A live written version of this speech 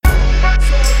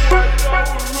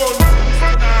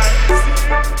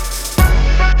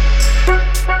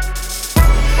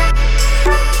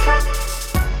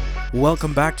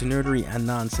Welcome back to Nerdery and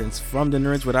Nonsense from the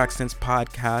Nerds with Accents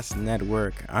Podcast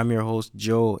Network. I'm your host,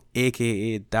 Joe,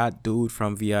 aka That Dude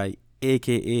from VI,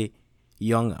 aka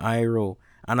Young Iro.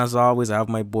 And as always, I have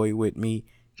my boy with me,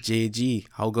 JG.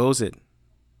 How goes it?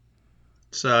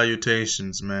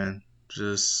 Salutations, man.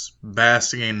 Just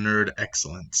basking in nerd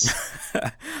excellence.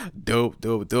 Dope.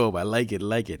 I like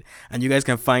it. And you guys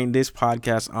can find this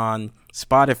podcast on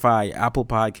Spotify, Apple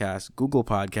Podcasts, Google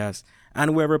Podcasts,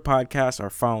 and wherever podcasts are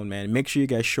found, man. Make sure you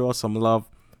guys show us some love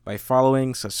by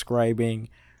following, subscribing,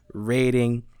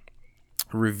 rating,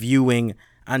 reviewing,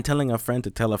 and telling a friend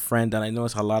to tell a friend. And I know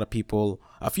it's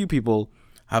a few people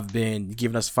have been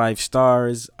giving us 5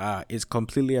 stars. It's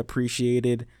completely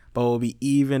appreciated. But it will be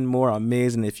even more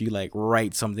amazing if you like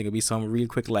write something. It'll be some real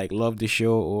quick like love the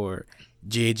show or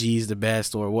JG's the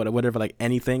best or whatever, like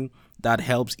anything that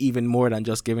helps even more than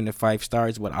just giving the 5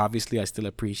 stars. But obviously I still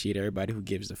appreciate everybody who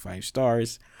gives the 5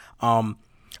 stars. And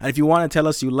if you want to tell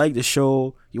us you like the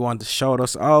show, you want to shout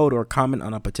us out or comment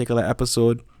on a particular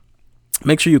episode,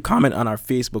 make sure you comment on our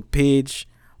Facebook page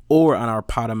or on our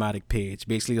Podomatic page.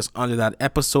 Basically just under that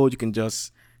episode, you can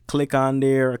just click on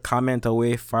there, comment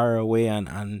away, fire away,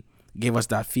 and give us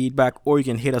that feedback. Or you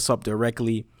can hit us up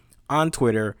directly on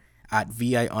Twitter at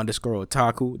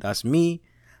VI_otaku. That's me.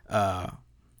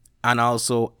 And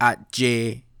also at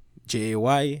JAYGJ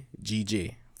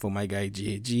for my guy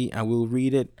JG. And we'll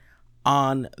read it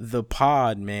on the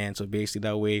pod, man. So basically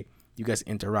that way you guys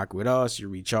interact with us. You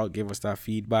reach out, give us that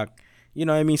feedback. You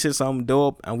know what I mean? Say something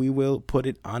dope and we will put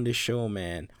it on the show,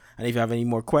 man. And if you have any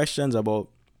more questions about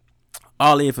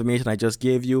all the information I just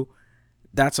gave you,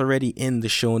 that's already in the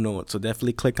show notes. So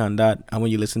definitely click on that. And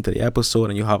when you listen to the episode,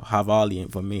 and you have all the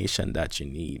information that you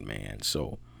need, man.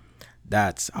 So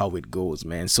that's how it goes,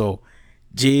 man. So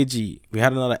JG, we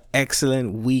had another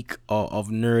excellent week of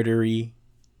nerdery.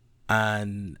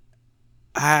 And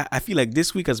I feel like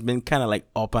this week has been kind of like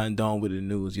up and down with the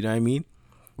news. You know what I mean?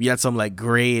 We had some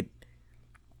great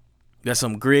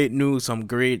news, some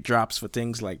great drops for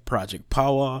things like Project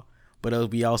Power.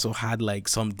 But we also had like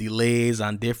some delays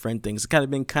on different things. It's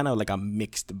kind of like a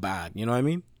mixed bag. You know what I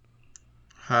mean?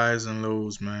 Highs and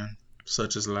lows, man.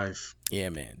 Such is life. Yeah,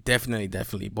 man. Definitely.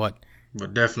 But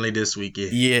definitely this week, yeah.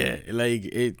 Yeah, like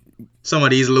it. Some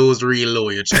of these lows real low,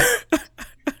 you check.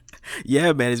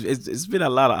 Yeah, man. It's been a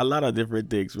lot of different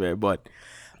things, man. But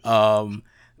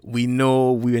we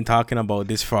know we've been talking about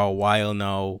this for a while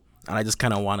now. And I just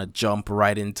kind of want to jump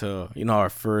right into, our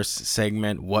first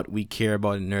segment, what we care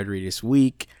about in Nerdery this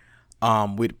week.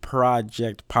 With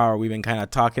Project Power, we've been kind of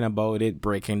talking about it,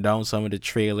 breaking down some of the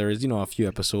trailers, a few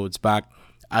episodes back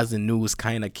as the news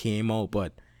kind of came out.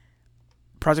 But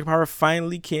Project Power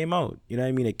finally came out. You know what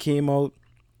I mean? It came out,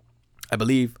 I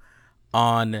believe,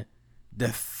 on the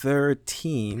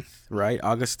 13th, right?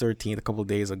 August 13th, a couple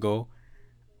days ago.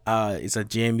 It's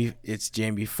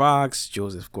Jamie Foxx,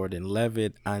 Joseph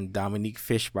Gordon-Levitt, and Dominique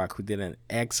Fishback, who did an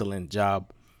excellent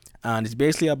job. And it's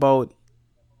basically about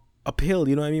a pill,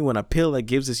 you know what I mean? When a pill that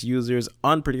gives its users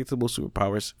unpredictable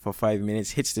superpowers for 5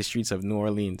 minutes hits the streets of New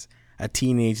Orleans, a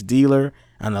teenage dealer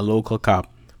and a local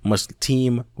cop must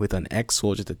team with an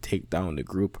ex-soldier to take down the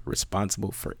group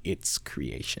responsible for its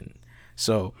creation.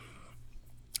 So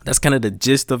that's kind of the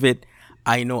gist of it.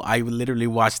 I know I literally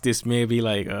watched this maybe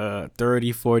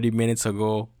 30-40 minutes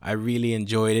ago. I really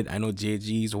enjoyed it. I know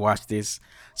JG's watched this.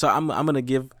 So I'm gonna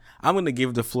give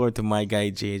the floor to my guy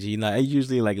JG. I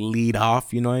usually lead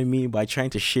off, you know what I mean, by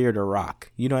trying to share the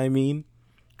rock. You know what I mean?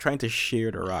 Trying to share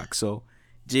the rock. So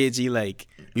JG,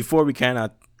 before we kind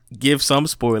of give some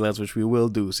spoilers, which we will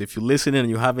do. So if you're listening and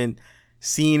you haven't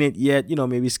seen it yet,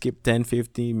 maybe skip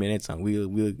 10-15 minutes and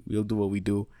we'll do what we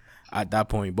do at that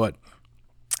point. But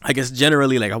I guess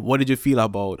generally, how do you feel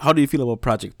about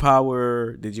Project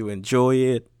Power? Did you enjoy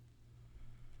it?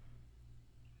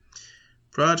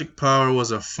 Project Power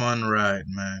was a fun ride,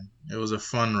 man. It was a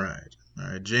fun ride.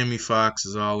 All right, Jamie Foxx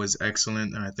is always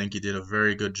excellent, and I think he did a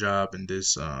very good job in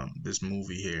this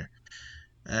movie here.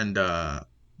 And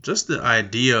just the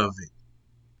idea of it,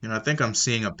 I think I'm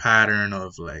seeing a pattern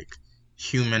of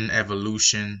human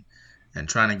evolution and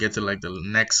trying to get to the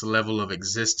next level of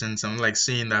existence. I'm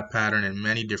seeing that pattern in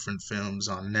many different films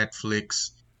on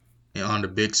Netflix, on the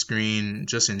big screen,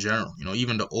 just in general.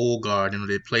 Even the old guard,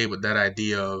 they play with that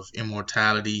idea of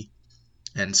immortality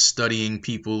and studying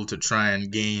people to try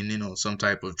and gain, some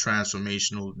type of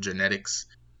transformational genetics.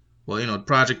 Well,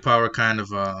 Project Power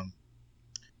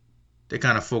they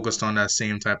kind of focused on that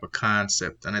same type of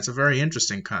concept, and it's a very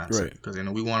interesting concept because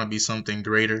we want to be something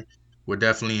greater. We're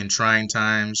definitely in trying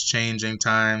times, changing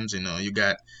times. You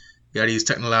got got these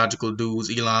technological dudes.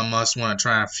 Elon Musk want to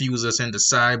try and fuse us into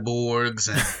cyborgs,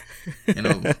 and you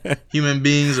know, human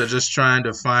beings are just trying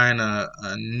to find a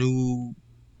new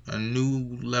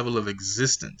level of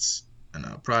existence.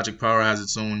 And Project Power has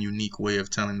its own unique way of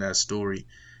telling that story,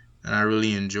 and I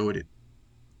really enjoyed it.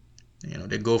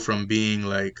 They go from being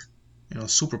like,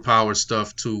 superpower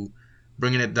stuff to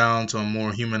bringing it down to a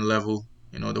more human level.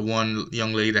 The one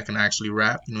young lady that can actually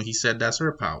rap, he said that's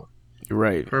her power,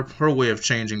 Right. her way of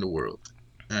changing the world.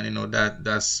 And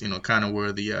that's kind of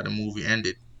where the movie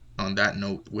ended, on that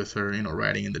note, with her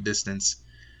riding in the distance.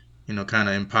 Kind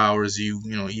of empowers you.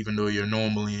 Even though you're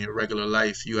normal in your regular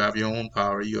life, you have your own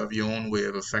power, you have your own way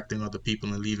of affecting other people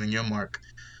and leaving your mark.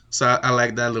 So I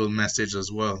like that little message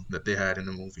as well that they had in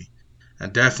the movie.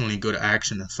 And definitely good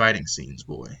action and fighting scenes,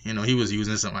 boy. He was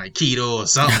using some Aikido or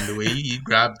something, the way he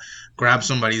grab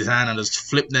somebody's hand and just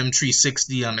flip them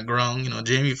 360 on the ground.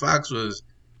 Jamie Foxx was,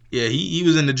 yeah, he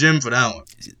was in the gym for that one.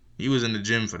 He was in the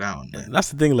gym for that one, man. That's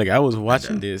the thing. Like, I was And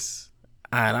watching this,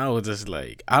 and I was just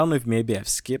like, I don't know if maybe I've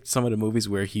skipped some of the movies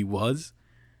where he was.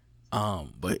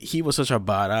 But he was such a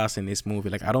badass in this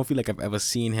movie. Like, I don't feel like I've ever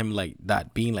seen him like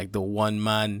that, being like the one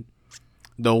man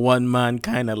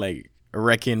kind of like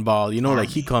wrecking ball. Like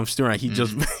he army. comes through and he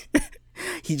just Hmm.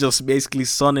 he just basically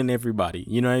sunning everybody.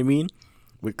 You know what I mean?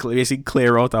 We basically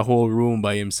clear out a whole room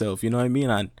by himself. You know what I mean?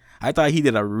 And I thought he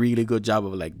did a really good job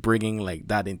of like bringing like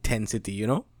that intensity.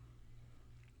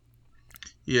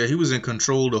 Yeah, he was in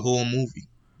control the whole movie.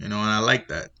 And I like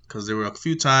that because there were a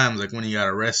few times, like when he got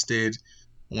arrested,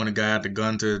 when a guy had the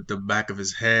gun to the back of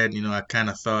his head. I kind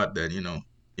of thought that,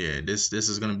 yeah, this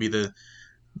is gonna be the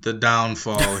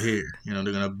downfall here. They're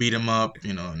gonna beat him up.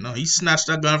 No, he snatched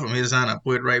that gun from his hand and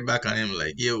put it right back on him.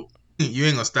 Like, yo, you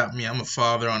ain't gonna stop me. I'm a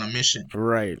father on a mission.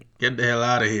 Right. Get the hell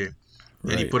out of here.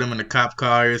 Then he Right. put him in the cop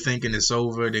car. You're thinking it's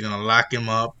over. They're gonna lock him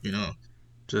up.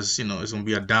 Just it's gonna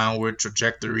be a downward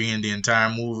trajectory in the entire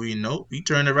movie. Nope, he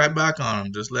turned it right back on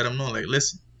him. Just let him know, like,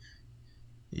 listen,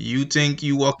 you think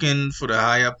you walking for the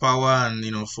higher power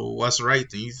and for what's right,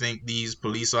 and you think these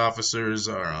police officers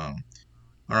are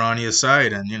on your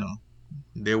side, and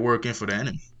they're working for the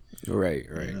enemy. Right.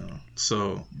 Right.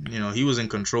 So he was in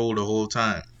control the whole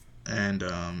time, and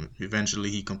eventually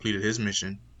he completed his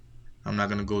mission. I'm not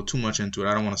gonna go too much into it.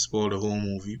 I don't want to spoil the whole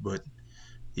movie, but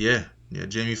yeah, yeah,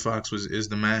 Jamie Foxx is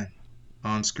the man,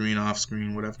 on screen, off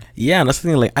screen, whatever. Yeah, and that's the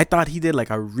thing. Like, I thought he did like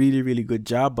a really, really good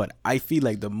job, but I feel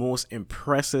like the most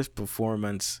impressive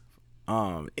performance,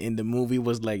 in the movie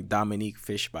was like Dominique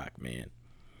Fishback. Man,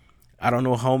 I don't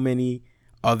know how many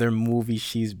other movies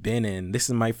she's been in. This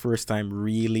is my first time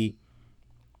really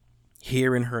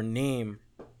hearing her name,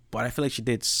 but I feel like she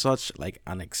did such like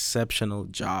an exceptional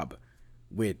job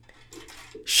with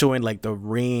showing like the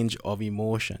range of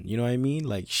emotion. You know what I mean?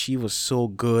 Like, she was so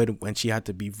good when she had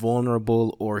to be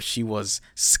vulnerable, or she was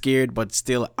scared but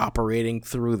still operating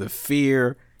through the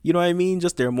fear. You know what I mean?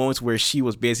 Just there are moments where she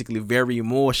was basically very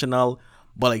emotional,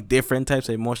 but like different types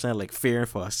of emotional, like fearing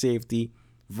for her safety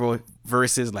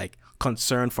versus like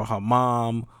concern for her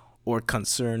mom, or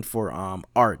concern for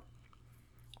Art,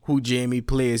 who Jamie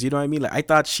plays. You know what I mean? Like, I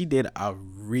thought she did a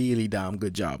really damn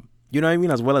good job. You know what I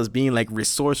mean? As well as being like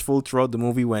resourceful throughout the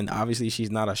movie, when obviously she's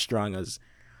not as strong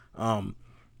um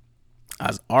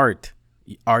as Art's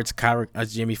character,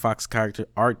 as Jamie Foxx's character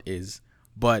Art is.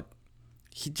 But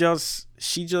she just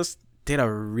did a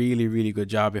really, really good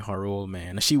job in her role,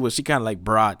 man. She kind of like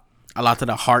brought a lot of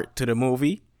the heart to the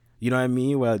movie. You know what I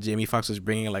mean? Well, Jamie Foxx was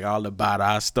bringing like all the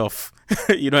badass stuff.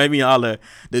 You know what I mean? All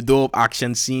the dope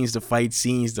action scenes, the fight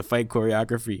scenes, the fight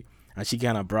choreography, and she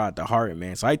kind of brought the heart,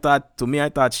 man. So I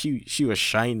thought she was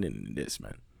shining in this,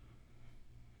 man.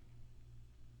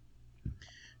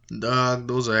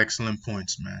 Those are excellent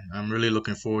points, man. I'm really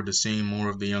looking forward to seeing more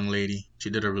of the young lady. She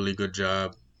did a really good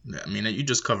job. I mean, you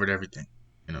just covered everything.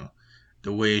 You know,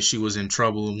 the way she was in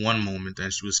trouble in one moment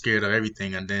and she was scared of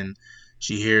everything, and then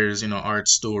she hears,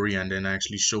 Art's story, and then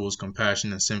actually shows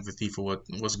compassion and sympathy for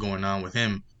what's going on with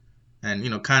him,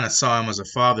 and kind of saw him as a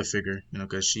father figure.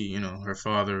 Because she, her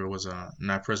father was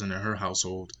not present in her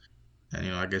household,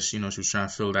 and I guess she was trying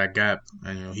to fill that gap,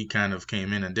 and he kind of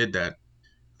came in and did that.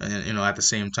 And at the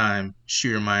same time, she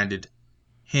reminded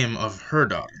him of her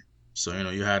daughter. So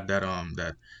you had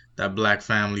that black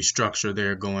family structure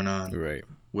there going on Right.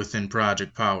 within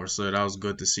Project Power. So that was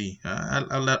good to see.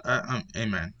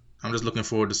 Amen. I'm just looking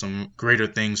forward to some greater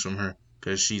things from her,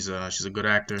 because she's a good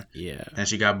actor, Yeah. and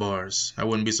she got bars. I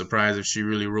wouldn't be surprised if she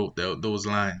really wrote those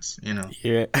lines.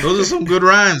 Yeah. Those are some good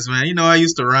rhymes, man. I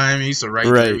used to rhyme, I used to write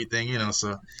and Right. everything.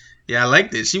 So yeah, I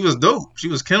liked it. She was dope. She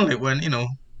was killing it when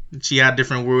She had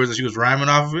different words and she was rhyming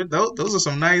off of it. Those are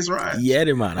some nice rhymes. Yeah,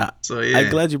 man. So I'm yeah,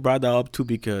 glad you brought that up too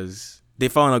because they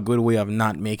found a good way of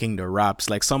not making the raps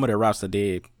like some of the raps that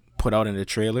they put out in the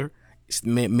trailer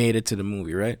made it to the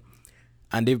movie, right?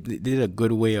 And they did a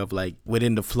good way of like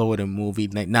within the flow of the movie,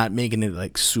 like not making it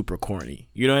like super corny.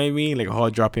 You know what I mean? Like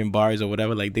hard dropping bars or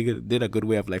whatever. Like they did a good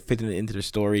way of like fitting it into the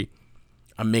story.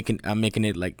 I'm making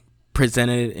it like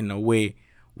presented it in a way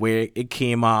where it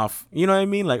came off. You know what I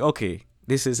mean? Like okay,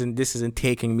 this isn't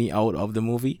taking me out of the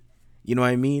movie. You know what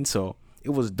I mean? So it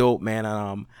was dope, man.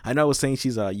 I know I was saying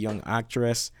she's a young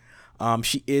actress.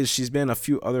 She's been in a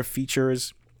few other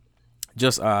features.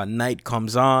 Just Night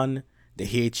Comes On, The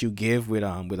Hate You Give with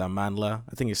Amandla.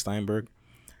 I think it's Steinberg.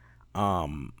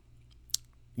 Um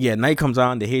yeah, Night Comes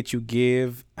On, The Hate You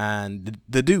Give, and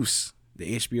the Deuce,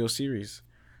 the HBO series.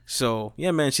 So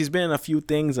yeah, man, she's been in a few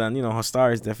things, and her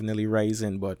star is definitely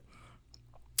rising. But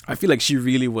I feel like she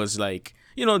really was like,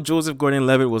 Joseph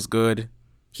Gordon-Levitt was good.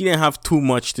 He didn't have too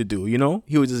much to do.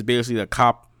 He was just basically the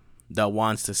cop that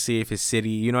wants to save his city.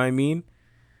 You know what I mean?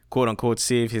 Quote unquote,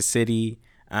 save his city,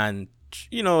 and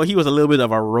he was a little bit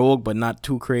of a rogue, but not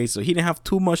too crazy. So he didn't have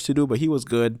too much to do, but he was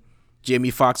good.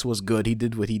 Jamie Foxx was good. He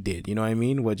did what he did. You know what I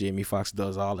mean? What Jamie Foxx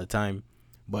does all the time.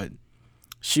 But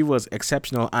she was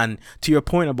exceptional. And to your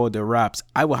point about the raps,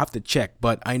 I will have to check.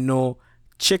 But I know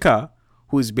Chika,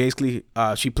 who is basically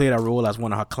she played a role as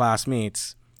one of her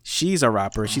classmates. She's a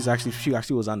rapper. She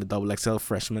actually was on the Double XL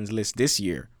freshman's list this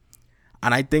year.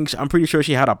 And I'm pretty sure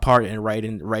she had a part in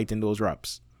writing those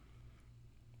raps.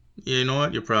 yeah. You know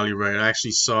what? You're probably right. I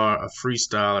actually saw a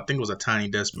freestyle. I think it was a Tiny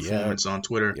Desk Yeah. performance on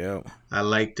Twitter. Yeah. I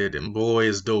liked it, and boy,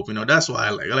 it's dope. That's why I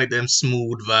like them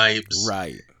smooth vibes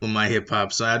Right. with my hip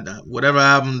hop. So whatever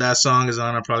album that song is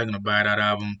on, I'm probably gonna buy that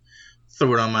album,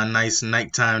 throw it on my nice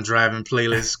nighttime driving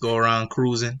playlist, go around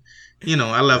cruising.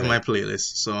 I love my Right.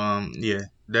 playlist. So yeah,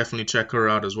 definitely check her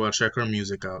out as well. Check her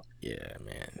music out. Yeah,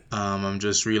 man. I'm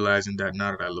just realizing that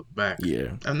now that I look back,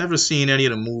 Yeah. I've never seen any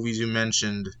of the movies you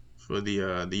mentioned for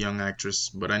the young actress,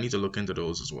 but I need to look into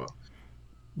those as well.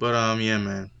 But yeah,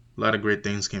 man, a lot of great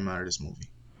things came out of this movie,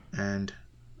 and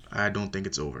I don't think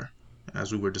it's over,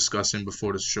 as we were discussing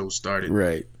before the show started.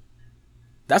 Right.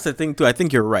 That's the thing too. I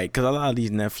think you're right because a lot of these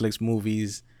Netflix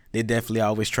movies, they definitely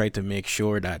always try to make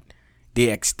sure that they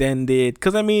extend it.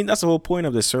 Because I mean, that's the whole point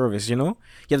of the service. You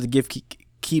have to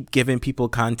keep giving people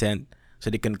content so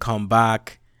they can come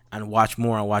back and watch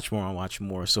more and watch more and watch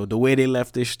more. So the way they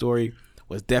left this story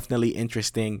was definitely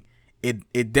interesting.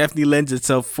 It definitely lends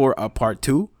itself for a part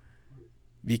two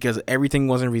because everything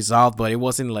wasn't resolved, but it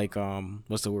wasn't like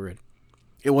what's the word?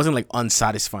 It wasn't like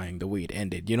unsatisfying the way it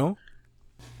ended.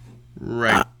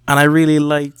 Right. And I really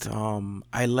liked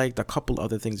a couple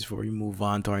other things before we move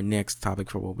on to our next topic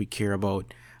for what we care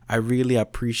about. I really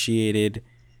appreciated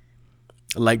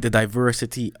like the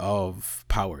diversity of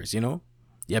powers. You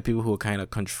have people who kind of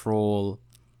control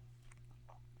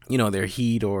their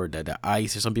heat or the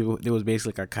ice, or some people. There was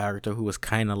basically a character who was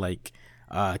kind of like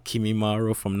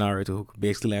Kimimaro from Naruto, who could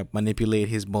basically like manipulate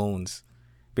his bones,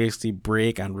 basically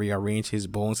break and rearrange his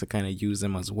bones to kind of use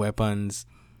them as weapons.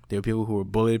 There were people who were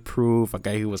bulletproof, a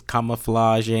guy who was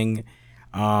camouflaging.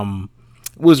 It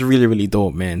was really, really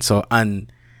dope, man. So,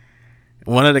 and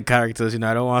one of the characters,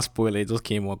 I don't want to spoil it, it just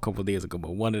came out a couple days ago,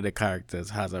 but one of the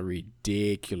characters has a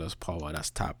ridiculous power that's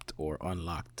tapped or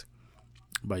unlocked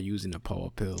by using a power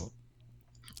pill.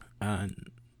 And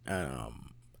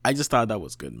I just thought that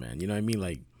was good, man. You know what I mean?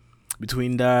 Like,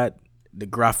 between that, the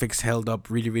graphics held up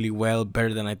really, really well,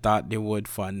 better than I thought they would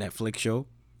for a Netflix show,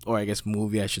 or I guess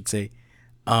movie, I should say.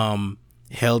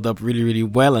 Held up really, really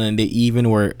well, and then they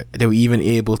were even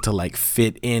able to like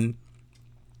fit in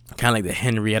kind of like the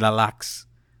Henrietta Lacks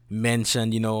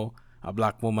mentioned, a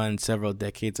black woman several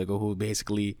decades ago who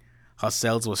basically her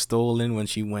cells were stolen when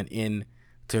she went in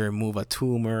to remove a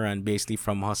tumor, and basically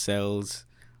from her cells,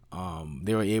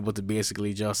 they were able to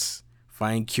basically just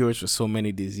find cures for so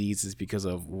many diseases because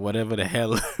of whatever the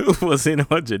hell was in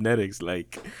her genetics,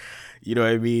 like, you know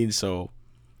what I mean? So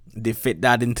they fit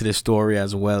that into the story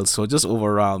as well. So just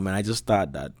overall, man, I just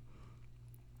thought that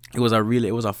it was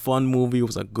a fun movie. It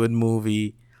was a good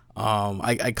movie.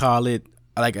 I call it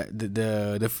like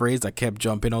the phrase that kept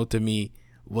jumping out to me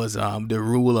was the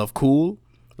rule of cool.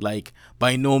 Like,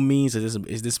 by no means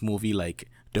is this movie like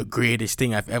the greatest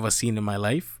thing I've ever seen in my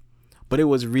life, but it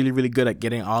was really, really good at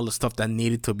getting all the stuff that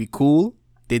needed to be cool.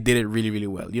 They did it really, really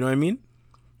well. You know what I mean?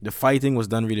 The fighting was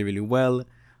done really, really well.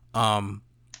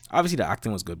 Obviously the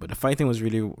acting was good, but the fighting was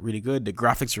really, really good. The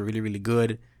graphics were really, really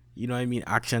good. You know what I mean?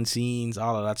 Action scenes,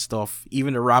 all of that stuff.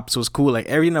 Even the raps was cool. Like,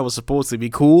 everything that was supposed to be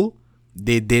cool,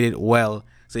 they did it well.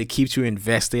 So it keeps you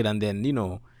invested, and then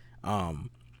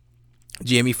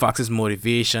Jamie Foxx's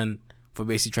motivation for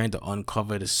basically trying to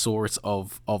uncover the source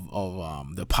of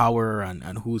the power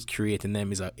and who's creating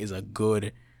them is a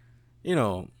good, you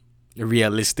know,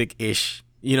 realistic ish,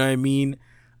 you know what I mean,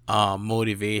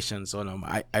 motivation. So no,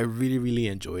 I really really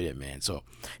enjoyed it, man. So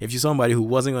if you're somebody who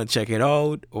wasn't gonna check it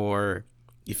out, or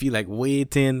if you like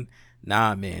waiting,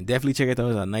 nah man, definitely check it out.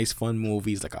 It's a nice fun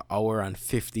movie. It's like an hour and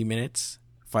 50 minutes,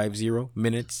 50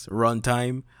 minutes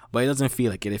runtime, but it doesn't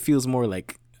feel like it. It feels more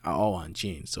like an hour and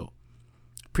change. So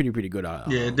pretty good.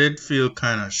 Yeah, it did feel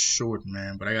kind of short,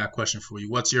 man. But I got a question for you.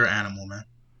 What's your animal, man?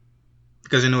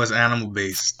 Because it's animal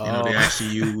based. They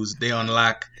actually they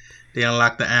unlock the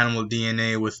animal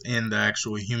DNA within the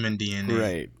actual human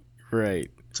DNA. Right.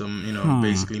 To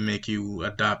basically make you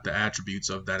adopt the attributes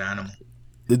of that animal.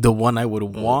 The one I would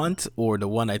want, or the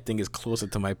one I think is closer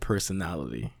to my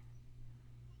personality?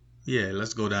 Yeah,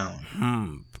 let's go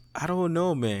down. I don't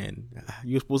know, man.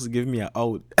 You're supposed to give me an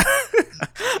out.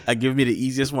 Give me the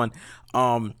easiest one.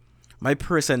 My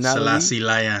personality. Selassie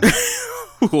lion.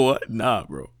 What? Nah,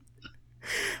 bro.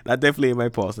 That definitely ain't my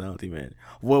personality, man.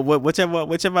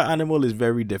 Whichever animal is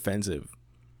very defensive.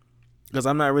 Because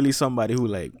I'm not really somebody who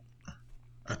like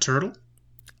a turtle.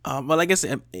 Well, I guess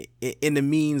in the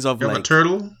means of like a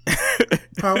turtle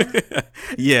power.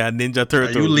 Yeah, Ninja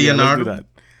Turtle. Are you Leonardo?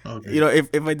 Yeah, okay.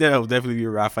 If I did, I would definitely be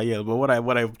Raphael. But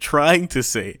what I'm trying to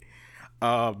say,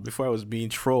 before I was being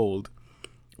trolled,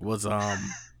 was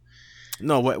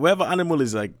no, whatever animal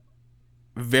is like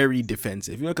very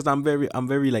defensive, because I'm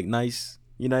very like nice,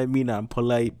 you know what I mean, I'm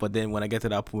polite, but then when I get to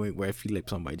that point where I feel like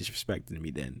somebody disrespecting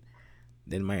me, then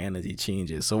my energy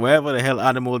changes. So wherever the hell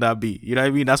animal that be, you know what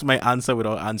I mean, that's my answer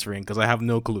without answering, because I have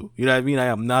no clue, you know what I mean. I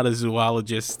am not a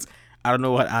zoologist. I don't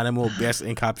know what animal best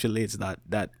encapsulates that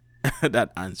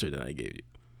that answer that I gave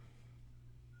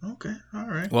you. Okay, all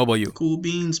right. What about you? Cool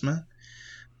beans, man.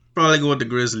 Probably go with the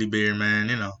grizzly bear,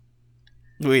 man.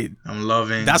 Wait, I'm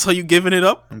loving. That's how you giving it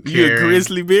up? You a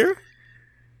grizzly bear?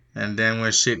 And then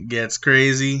when shit gets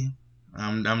crazy,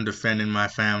 I'm defending my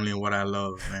family and what I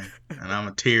love, man. And I'm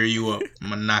gonna tear you up. I'm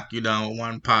gonna knock you down with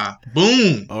one paw.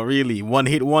 Boom. Oh really? One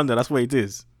hit wonder. That's what it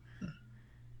is.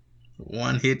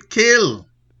 One hit kill.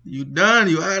 You done?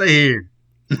 You out of here?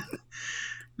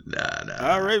 Nah.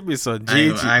 All right, Mr.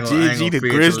 JG the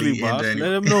grizzly boss. Let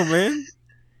him know, man.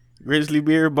 Grizzly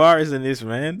bear bars in this,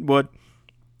 man. But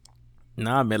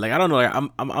nah, man. Like I don't know. Like,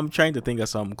 I'm trying to think of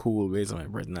something cool based on my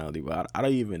personality, but I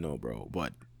don't even know, bro.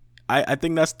 But I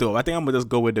think that's dope. I think I'm gonna just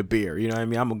go with the bear. You know what I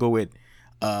mean? I'm gonna go with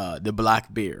the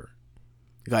black bear.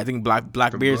 Because I think black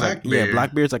bears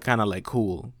black bears are kind of like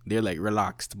cool. They're like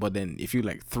relaxed, but then if you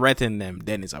like threaten them,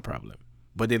 then it's a problem.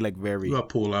 But they're like very. You a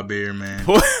polar bear, man.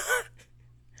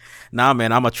 Nah,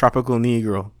 man. I'm a tropical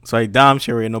Negro, so I damn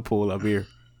sure ain't no polar bear.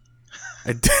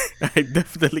 I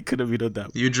definitely could have been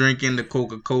that. You drinking the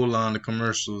Coca-Cola on the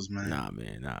commercials, man. Nah,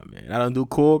 man. I don't do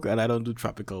Coke and I don't do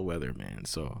tropical weather, man.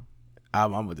 So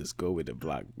I'm gonna just go with the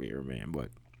black bear, man. But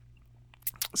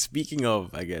speaking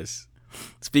of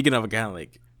kind of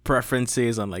like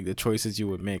preferences on like the choices you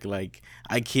would make, like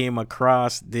I came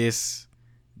across this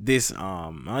I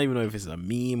don't even know if it's a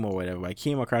meme or whatever. I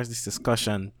came across this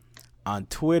discussion on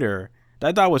Twitter that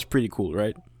I thought was pretty cool,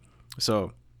 right?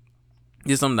 So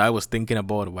this is something that I was thinking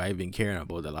about, what I've been caring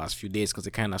about the last few days, because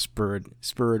it kind of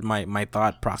spurred my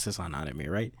thought process on anime,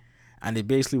 right? And it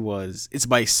basically it's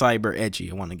by Cyber Edgy.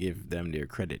 I want to give them their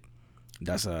credit.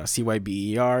 That's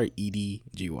CYBEREDGY,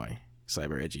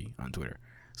 Cyber Edgy on Twitter.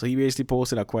 So he basically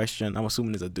posted a question. I'm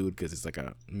assuming it's a dude because it's like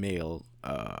a male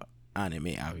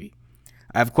anime avi.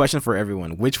 I have a question for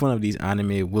everyone. Which one of these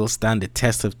anime will stand the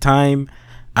test of time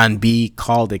and be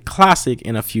called a classic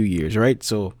in a few years, right?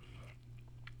 So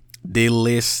they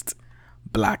list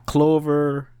Black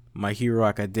Clover, My Hero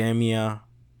Academia,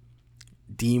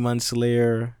 Demon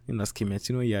Slayer, that's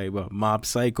Kimetsu no Yaiba, Mob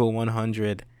Psycho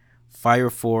 100, Fire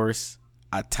Force,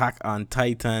 Attack on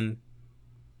Titan.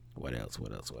 What else?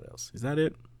 Is that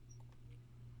it?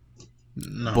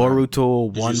 No.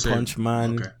 Boruto, One Punch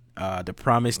Man, okay. The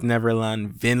Promised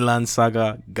Neverland, Vinland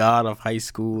Saga, God of High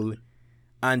School,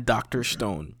 and Dr.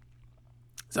 Stone.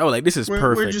 So I was like, this is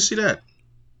perfect. Where'd you see that?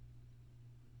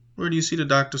 Where do you see the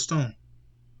Dr. Stone?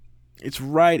 It's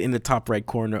right in the top right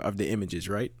corner of the images,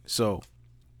 right? So.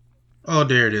 Oh,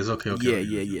 there it is. Okay.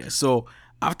 Yeah. So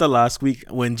after last week,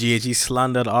 when GAG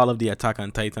slandered all of the Attack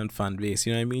on Titan fan base,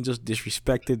 you know what I mean? Just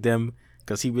disrespected them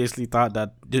because he basically thought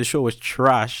that the show was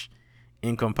trash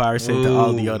in comparison to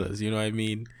all the others. You know what I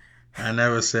mean? I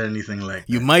never said anything like that.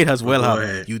 You might as well have.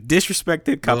 Ahead. You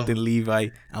disrespected Captain Levi,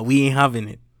 and we ain't having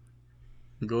it.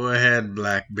 Go ahead,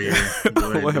 Black Bear.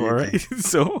 Go ahead. All right.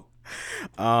 So,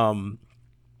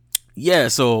 yeah.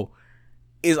 So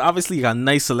it's obviously a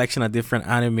nice selection of different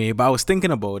anime, but I was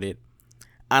thinking about it,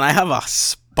 and I have a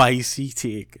spicy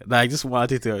take that I just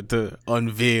wanted to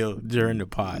unveil during the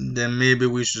pod. Then maybe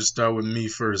we should start with me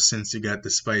first, since you got the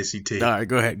spicy All take. right,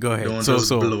 go ahead, go ahead. Don't So just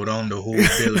so blow down the whole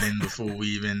building before we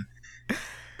even,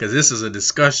 because this is a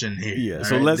discussion here. yeah, All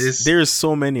so right, let's. this There's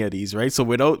so many of these, right? So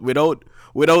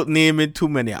without naming too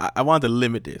many, I want to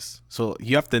limit this. So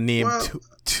you have to name well,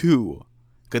 two,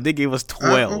 because they gave us oh,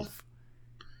 12.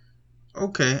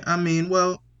 okay. I mean,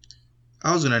 well,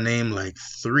 I was gonna name like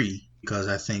three because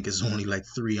I think it's only like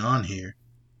three on here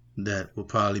that will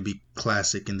probably be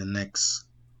classic in the next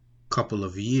couple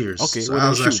of years. Okay, So well I then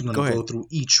was shoot, actually go gonna go ahead. through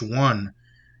each one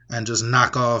and just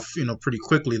knock off, pretty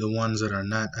quickly the ones that are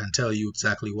not, and tell you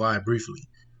exactly why briefly.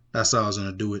 That's how I was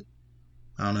gonna do it.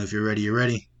 I don't know if you're ready. You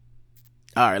ready?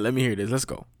 All right, let me hear this. Let's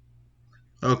go.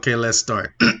 Okay, let's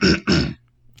start.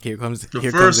 Here comes The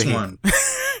here comes the first hint. one.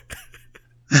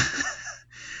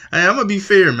 Hey, I'm gonna be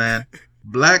fair, man.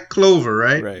 Black Clover,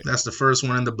 right? Right. That's the first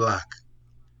one in the block.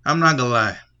 I'm not gonna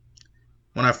lie.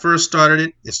 When I first started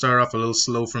it, it started off a little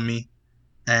slow for me,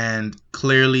 and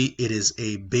clearly it is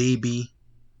a baby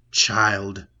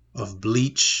child of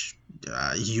Bleach,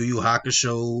 Yu Yu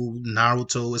Hakusho,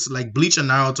 Naruto. It's like Bleach and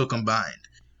Naruto combined.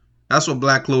 That's what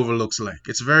Black Clover looks like.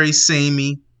 It's very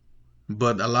samey,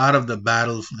 but a lot of the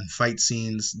battle and fight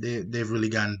scenes, they've really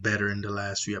gotten better in the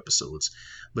last few episodes.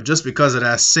 But just because of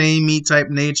that samey type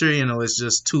nature, it's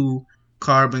just too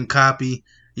carbon copy.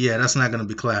 Yeah, that's not gonna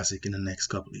be classic in the next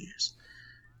couple of years.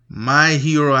 My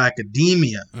Hero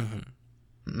Academia.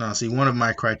 Mm-hmm. Now, see, one of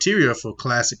my criteria for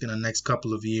classic in the next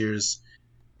couple of years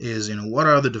is, what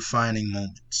are the defining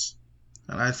moments?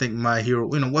 And I think My Hero,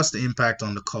 what's the impact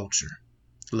on the culture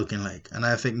looking like? And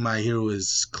I think My Hero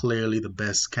is clearly the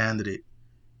best candidate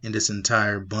in this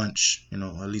entire bunch, at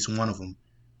least one of them,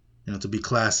 to be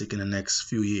classic in the next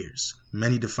few years.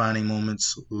 Many defining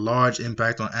moments, large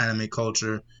impact on anime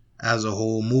culture as a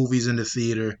whole, movies in the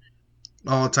theater,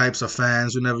 all types of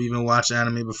fans who never even watched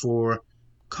anime before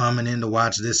coming in to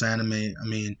watch this anime. I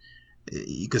mean,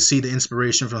 you could see the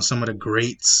inspiration from some of the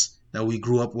greats that we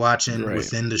grew up watching Right.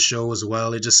 within the show as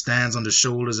well. It just stands on the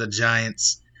shoulders of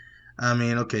giants. I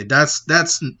mean, okay, that's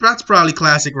probably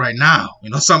classic right now.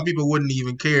 Some people wouldn't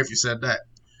even care if you said that.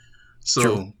 True.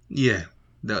 So yeah,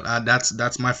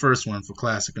 that's my first one for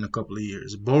classic in a couple of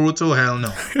years. Boruto, hell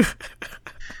no.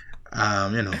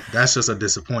 That's just a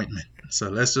disappointment. So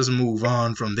let's just move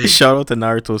on from there. Shout out to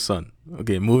Naruto's son.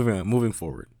 Okay, moving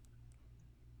forward.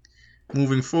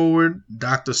 Moving forward,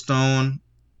 Doctor Stone.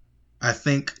 I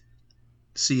think,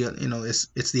 see,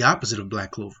 it's the opposite of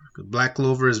Black Clover. Black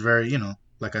Clover is very,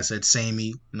 like I said,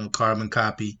 samey, carbon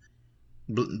copy.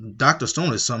 Doctor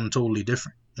Stone is something totally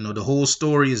different. The whole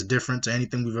story is different to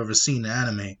anything we've ever seen in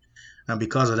anime, and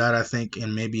because of that, I think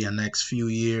in maybe the next few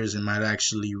years it might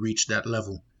actually reach that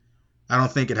level. I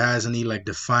don't think it has any like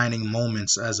defining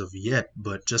moments as of yet,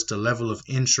 but just a level of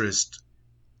interest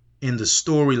in the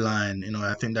storyline,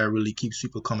 I think that really keeps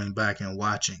people coming back and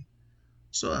watching.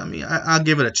 So, I mean, I'll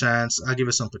give it a chance. I'll give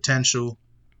it some potential.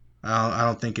 I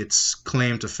don't think its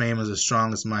claim to fame is as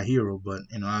strong as My Hero, but,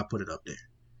 I'll put it up there.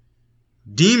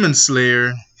 Demon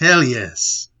Slayer, hell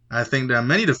yes. I think there are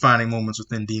many defining moments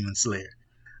within Demon Slayer.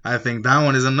 I think that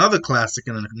one is another classic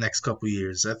in the next couple of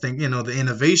years. I think, the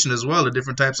innovation as well, the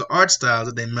different types of art styles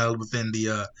that they meld within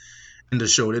the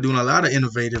show. They're doing a lot of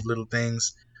innovative little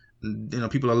things.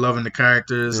 People are loving the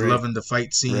characters, Right. loving the fight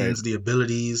Right. scenes, the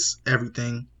abilities,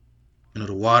 everything.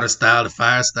 The water style, the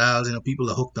fire styles. People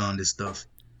are hooked on this stuff,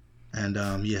 and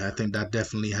yeah, I think that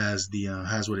definitely has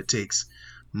what it takes.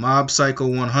 Mob Psycho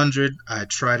 100. I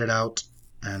tried it out,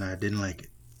 and I didn't like it.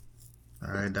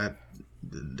 All right, that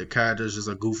the character is just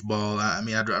a goofball. I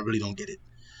mean, I really don't get it.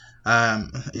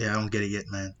 Yeah, I don't get it yet,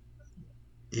 man.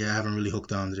 Yeah, I haven't really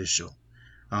hooked on to this show.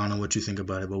 I don't know what you think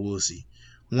about it, but we'll see.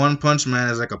 One Punch Man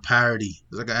is like a parody.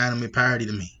 It's like an anime parody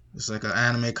to me. It's like an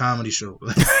anime comedy show.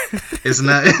 It's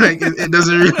not like it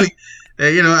doesn't really.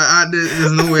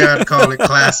 There's no way I'd call it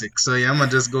classic. So yeah, I'm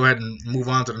gonna just go ahead and move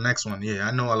on to the next one. Yeah,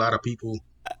 I know a lot of people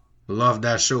love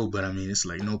that show, but I mean, it's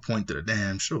like no point to the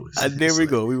damn show. And there It's we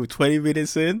like go. We were 20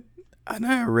 minutes in, and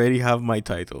I already have my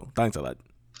title. Thanks a lot.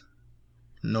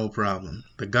 no problem.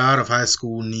 The God of High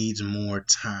School needs more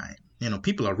time.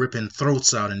 People are ripping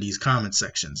throats out in these comment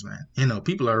sections, man.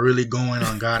 People are really going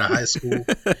on God of High School,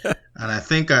 and I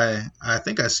think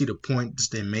I see the points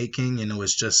they're making.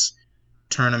 It's just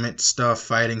tournament stuff,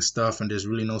 fighting stuff, and there's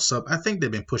really no sub. I think they've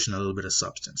been pushing a little bit of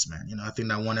substance, man. I think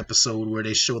that one episode where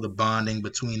they show the bonding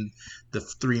between the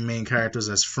three main characters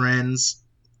as friends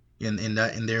in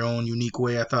their own unique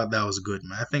way, I thought that was good,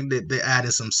 man. I think they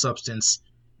added some substance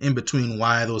in between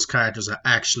why those characters are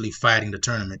actually fighting the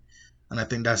tournament. And I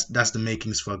think that's the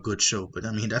makings for a good show. But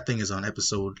I mean, that thing is on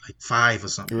episode like 5 or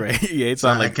something. Right. Yeah, it's So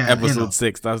on I like can't, episode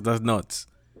 6. That's nuts.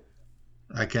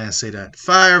 I can't say that.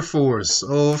 Fire Force.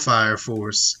 Oh, Fire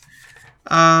Force.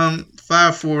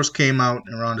 Fire Force came out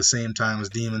around the same time as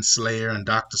Demon Slayer and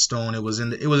Doctor Stone. It was in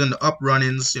the up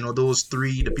run-ins. Those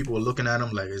three. The people were looking at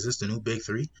them like, is this the new big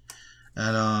three?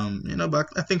 And but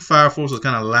I think Fire Force was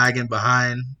kind of lagging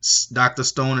behind Doctor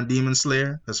Stone and Demon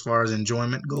Slayer as far as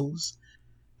enjoyment goes.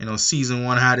 Season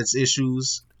 1 had its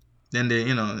issues. Then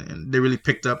they really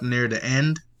picked up near the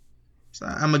end. So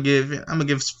I'm gonna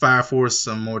give Fire Force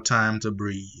some more time to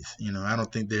breathe. I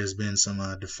don't think there's been some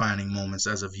defining moments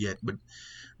as of yet, but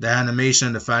the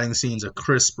animation, the fighting scenes are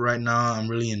crisp right now. I'm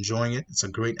really enjoying it. It's a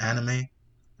great anime,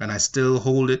 and I still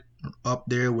hold it up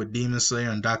there with Demon Slayer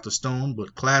and Doctor Stone.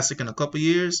 But classic in a couple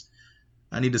years,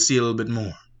 I need to see a little bit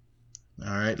more.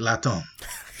 All right, Latom.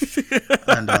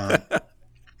 And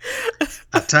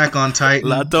Attack on Titan.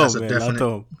 Latom, man.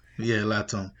 Latom. Yeah,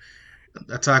 Latom.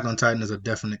 Attack on Titan is a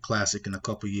definite classic in a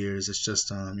couple years. It's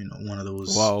just one of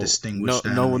those distinguished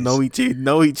animes.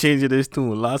 He changed his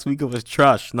tune. Last week it was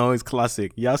trash. Now it's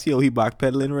classic. Y'all see how he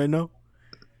backpedaling right now?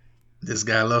 This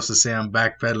guy loves to say I'm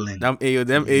backpedaling. Them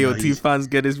AOT fans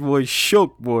get his voice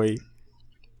shook, boy.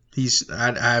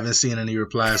 I haven't seen any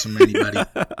replies from anybody,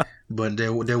 but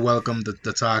they're welcome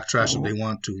to talk trash if they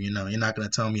want to. You're not gonna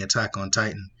tell me Attack on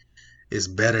Titan is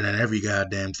better than every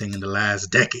goddamn thing in the last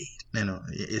decade.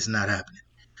 It's not happening.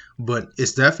 But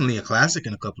it's definitely a classic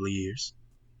in a couple of years.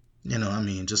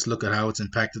 Just look at how it's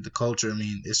impacted the culture.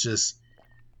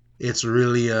 It's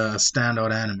really a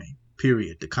standout anime,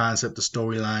 period. The concept, the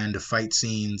storyline, the fight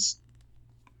scenes.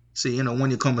 See,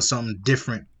 when you come with something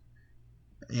different,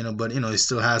 but, it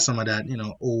still has some of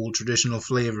that, old traditional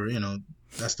flavor,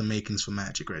 that's the makings for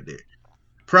magic right there.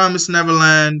 Promised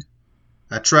Neverland,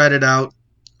 I tried it out,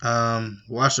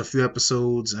 watched a few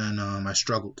episodes, and I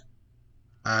struggled.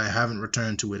 I haven't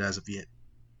returned to it as of yet.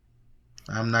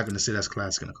 I'm not going to say that's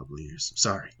classic in a couple of years.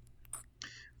 Sorry.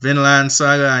 Vinland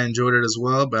Saga, I enjoyed it as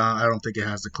well, but I don't think it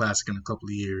has the classic in a couple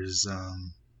of years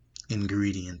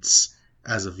ingredients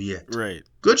as of yet. Right.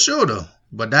 Good show, though.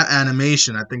 But that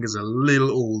animation, I think, is a little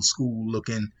old school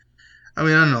looking. I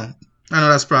don't know. I know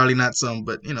that's probably not some,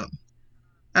 but, I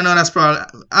know that's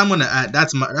probably. I'm going to add.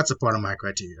 That's a part of my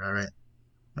criteria, all right?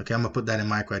 Okay, I'm going to put that in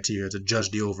my criteria to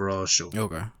judge the overall show.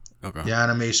 Okay. The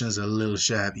animation is a little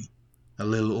shabby, a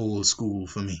little old school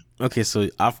for me. Okay, so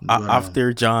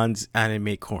after John's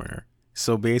anime corner,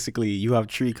 so basically you have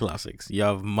 3 classics. You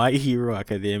have My Hero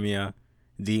Academia,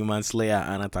 Demon Slayer,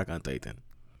 and Attack on Titan.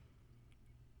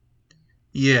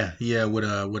 Yeah, with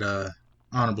a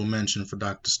honorable mention for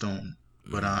Dr. Stone.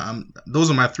 But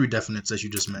those are my 3 definites as you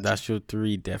just mentioned. That's your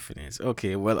 3 definites.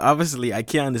 Okay, well, obviously, I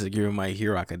can't disagree with My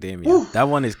Hero Academia. Woo! That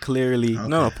one is clearly... Okay.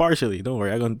 No, partially. Don't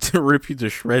worry. I'm going to rip you to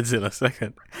shreds in a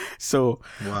second. So,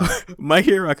 wow. My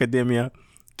Hero Academia,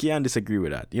 can't disagree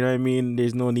with that. You know what I mean?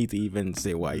 There's no need to even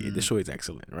say why. The show is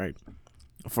excellent, right?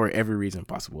 For every reason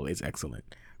possible, it's excellent,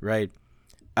 right?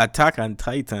 Attack on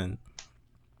Titan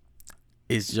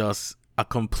is just a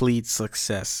complete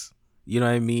success. You know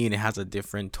what I mean? It has a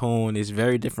different tone. It's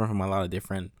very different from a lot of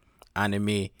different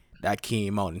anime that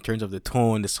came out in terms of the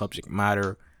tone, the subject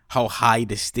matter, how high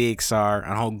the stakes are,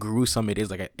 and how gruesome it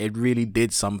is. Like, it really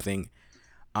did something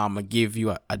give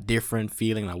you a different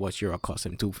feeling than what you're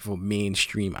accustomed to for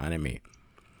mainstream anime.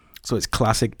 So it's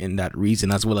classic in that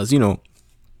reason, as well as,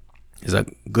 it's a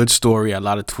good story, a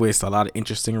lot of twists, a lot of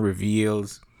interesting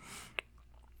reveals,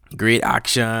 great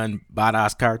action,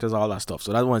 badass characters, all that stuff.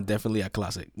 So that one's definitely a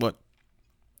classic. But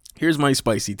here's my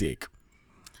spicy take,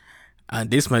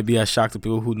 and this might be a shock to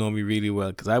people who know me really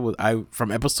well, because I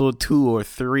from episode 2 or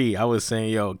 3, I was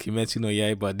saying, yo, Kimetsu no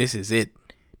Yaiba, this is it.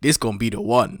 This gonna be the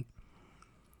one.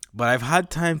 But I've had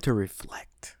time to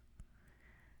reflect,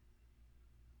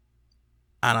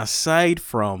 and aside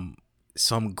from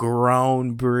some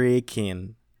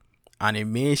groundbreaking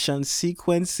animation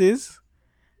sequences,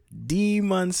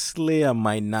 Demon Slayer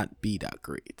might not be that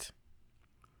great.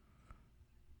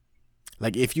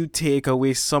 Like, if you take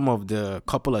away some of the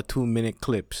couple of 2-minute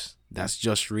clips, that's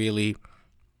just really,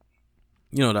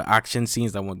 the action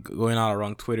scenes that were going on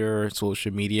around Twitter,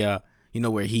 social media,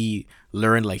 where he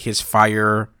learned, like, his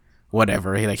fire,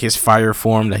 whatever, his fire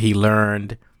form that he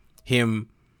learned, him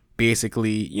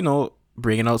basically,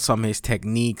 bringing out some of his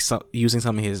techniques, using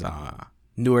some of his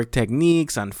newer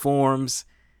techniques and forms.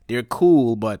 They're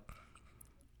cool, but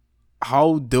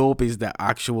how dope is the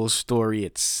actual story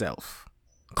itself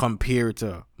compared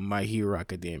to My Hero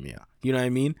Academia? You know what I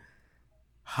mean?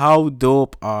 How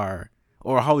dope are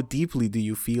or how deeply do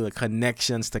you feel like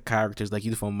connections to characters like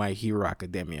you do from My Hero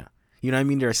Academia? You know what I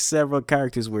mean? There are several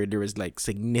characters where there is like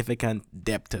significant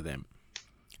depth to them,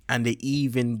 and they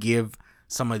even give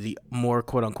some of the more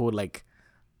quote unquote like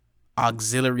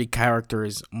auxiliary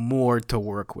characters more to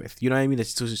work with. You know what I mean?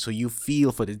 So you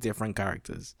feel for the different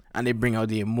characters, and they bring out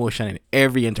the emotion in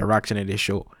every interaction in this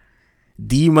show.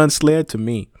 Demon Slayer to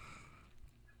me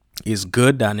is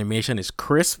good. The animation is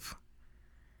crisp.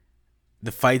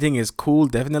 The fighting is cool,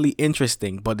 definitely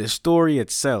interesting, but the story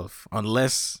itself,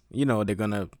 unless they're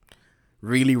gonna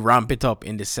really ramp it up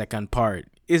in the second part,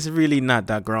 is really not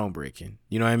that groundbreaking.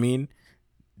 You know what I mean?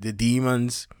 The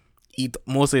demons eat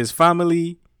most of his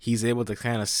family. He's able to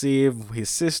kind of save his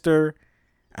sister,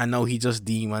 and now he just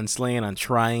demon slaying and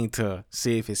trying to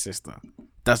save his sister.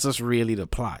 That's just really the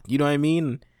plot. You know what I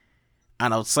mean?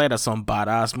 And outside of some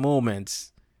badass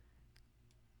moments,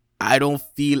 I don't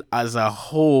feel as a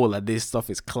whole that this stuff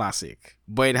is classic.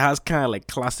 But it has kind of like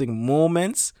classic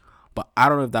moments, but I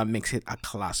don't know if that makes it a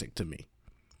classic to me.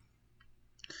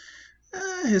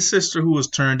 His sister, who was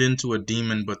turned into a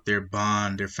demon, but their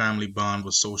family bond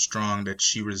was so strong that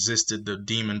she resisted the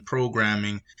demon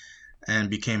programming and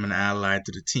became an ally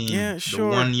to the team. Yeah, The sure.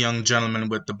 one young gentleman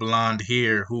with the blonde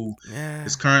hair who Yeah,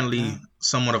 is currently yeah,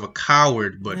 somewhat of a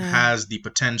coward but yeah. has the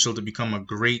potential to become a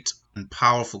great and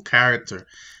powerful character.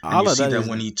 And you All of see that that is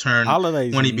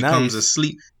when he becomes nice.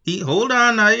 asleep, he hold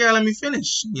on now, yeah, let me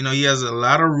finish. He has a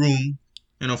lot of room,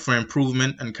 for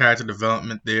improvement and character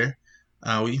development there.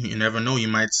 You never know, you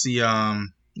might see the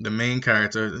main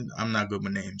character. I'm not good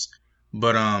with names,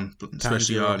 but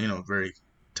especially Tanjiro. very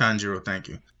Tanjiro, thank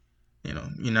you.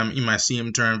 You might see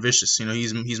him turn vicious.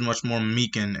 He's much more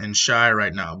meek and shy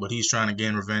right now, but he's trying to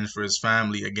gain revenge for his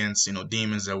family against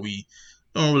demons that we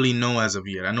don't really know as of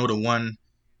yet. I know the one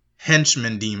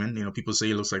henchman demon. People say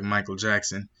he looks like Michael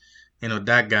Jackson.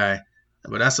 That guy,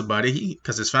 but that's about it.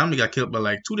 Because his family got killed by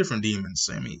like two different demons.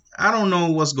 I mean, I don't know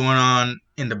what's going on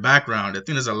in the background. I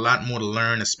think there's a lot more to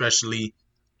learn, especially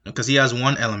because he has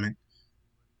one element,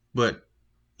 but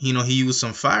he used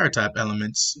some fire type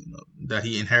elements that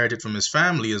he inherited from his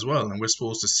family as well, and we're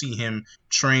supposed to see him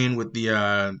train with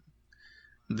the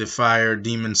fire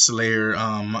demon slayer.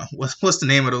 What's the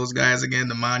name of those guys again?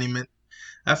 The monument.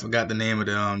 I forgot the name of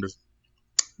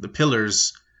the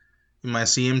pillars. You might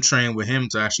see him train with him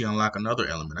to actually unlock another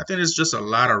element. I think there's just a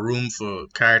lot of room for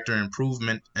character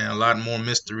improvement and a lot more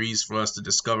mysteries for us to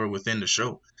discover within the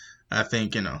show. I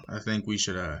think we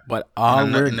should But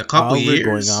in a couple all we're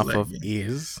going years, off like, of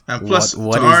is and plus to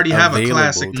what is already have a available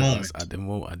classic to us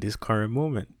moment. at this current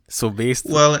moment. So based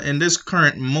Well, in this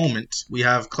current moment, we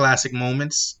have classic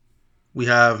moments. We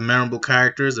have memorable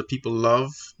characters that people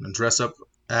love and dress up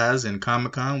as in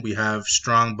Comic Con. We have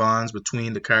strong bonds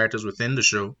between the characters within the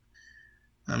show.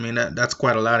 I mean, that's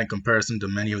quite a lot in comparison to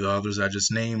many of the others I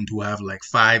just named who have like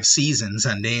 5 seasons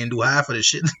and they didn't do half of the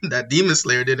shit that Demon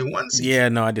Slayer did in one season. Yeah,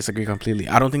 no, I disagree completely.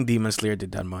 I don't think Demon Slayer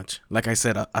did that much. Like I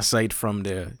said, aside from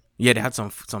they had some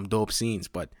dope scenes,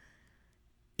 but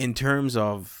in terms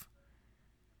of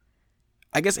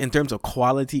I guess in terms of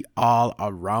quality all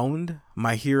around,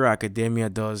 My Hero Academia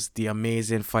does the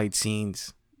amazing fight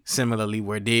scenes similarly,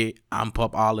 where they amp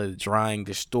up all of the drawing.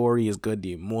 The story is good,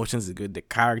 the emotions is good, the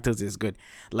characters is good,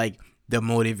 like the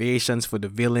motivations for the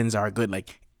villains are good.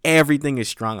 Like everything is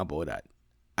strong about that.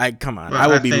 I come on, I But I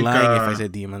would be think, lying if I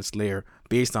said Demon Slayer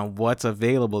based on what's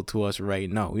available to us right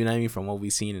now. You know what I mean? From what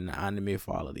we've seen in the anime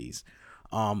for all of these.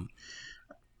 Um,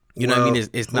 you know what I mean? well,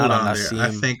 It's not hold on on that there. I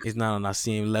same think, it's not on that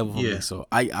same level for me. yeah, So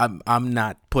I'm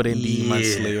not putting Demon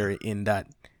yeah. Slayer in that.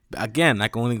 Again, I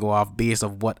can only go off based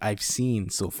of what I've seen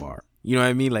so far. You know what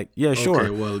I mean? Like, yeah, Okay,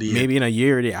 sure. well, yeah. Maybe in a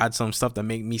year they add some stuff that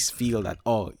make me feel that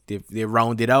they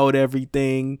rounded out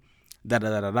everything, da da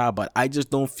da da da. But I just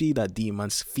don't feel that Demon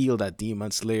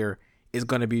Slayer is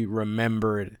gonna be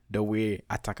remembered the way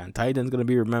Attack on Titan is gonna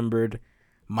be remembered.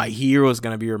 My Hero is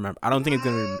gonna be remembered. I don't think it's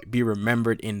gonna be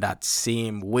remembered in that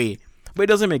same way, but it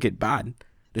doesn't make it bad.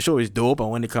 The show is dope, and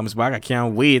when it comes back, I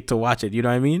can't wait to watch it. You know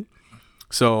what I mean?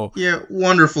 So Yeah,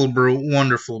 wonderful, bro,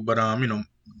 wonderful. But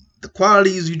the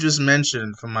qualities you just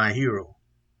mentioned for My Hero,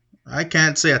 I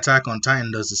can't say Attack on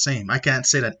Titan does the same. I can't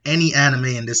say that any anime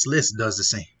in this list does the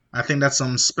same. I think that's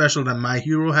something special that My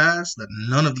Hero has that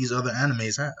none of these other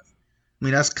animes have. I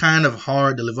mean, that's kind of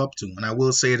hard to live up to. And I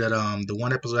will say that the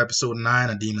one episode 9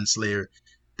 of Demon Slayer,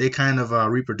 they kind of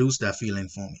reproduced that feeling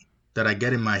for me that I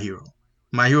get in My Hero.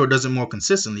 My Hero does it more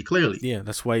consistently, clearly. yeah,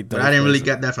 that's why it But I didn't really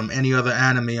differs. get that from any other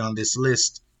anime on this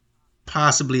list,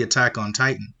 possibly Attack on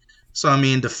Titan. So I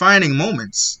mean, defining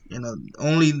moments,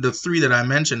 only the three that I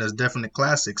mentioned as definite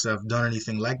classics have done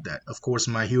anything like that. Of course,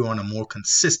 My Hero on a more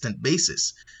consistent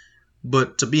basis.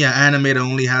 But to be an anime that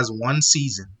only has one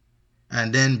season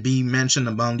and then be mentioned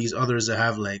among these others that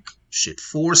have like shit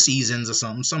 4 seasons or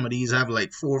something. Some of these have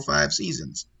like 4 or 5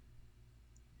 seasons.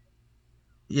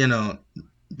 You know,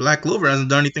 Black Clover hasn't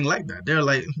done anything like that. They're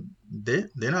like they're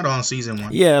not on season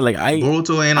 1. Yeah, like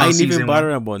Boruto ain't I on ain't even season 1.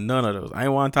 bothering about none of those. I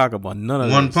ain't want to talk about none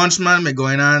of One those. Punch Man been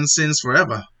going on since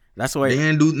forever. That's why. They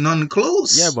ain't do nothing Yeah,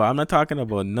 close. but I'm not talking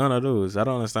about none of those. I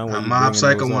don't understand why you Mob bringing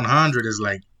Psycho those up. 100 is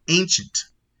like ancient.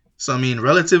 So I mean,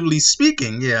 relatively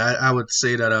speaking, yeah, I would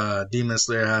say that Demon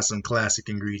Slayer has some classic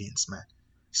ingredients, man.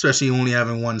 Especially only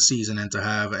having one season and to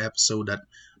have an episode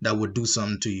that would do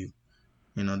something to you.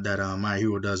 You know that My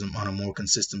Hero does on a more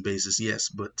consistent basis. Yes,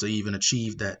 but to even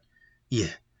achieve that, yeah,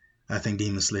 I think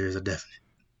Demon Slayer is a definite.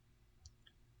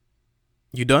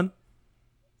 You done?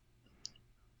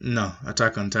 No,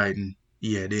 Attack on Titan.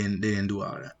 Yeah, they didn't do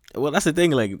all that. Well, that's the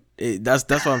thing. Like, that's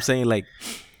what I'm saying. Like,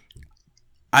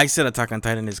 I said Attack on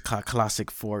Titan is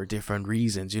classic for different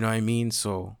reasons. You know what I mean?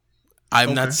 So I'm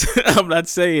Okay. not I'm not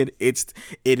saying it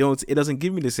doesn't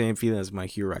give me the same feeling as My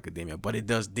Hero Academia, but it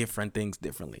does different things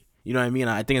differently. You know what I mean?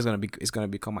 I think it's gonna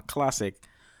become a classic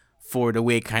for the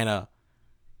way it kind of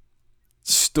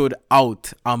stood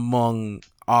out among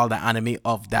all the anime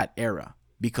of that era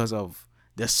because of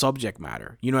the subject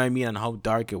matter. You know what I mean? And how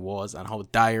dark it was and how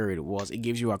dire it was. It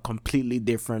gives you a completely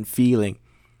different feeling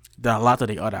than a lot of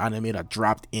the other anime that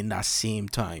dropped in that same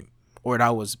time or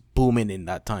that was booming in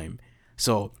that time.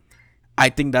 So I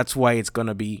think that's why it's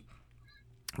gonna be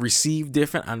received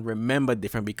different and remembered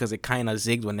different because it kind of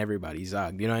zigged when everybody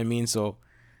zagged. You know what I mean? So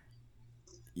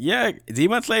yeah,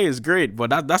 Demon Slayer is great, but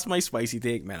that's my spicy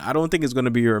take, man. I don't think it's gonna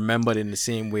be remembered in the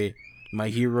same way My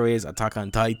Hero is, Attack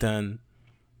on Titan.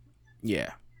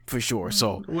 Yeah, for sure.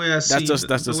 So The way I see that's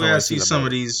the just way how I I see feel some about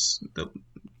of it. these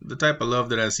the type of love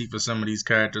that I see for some of these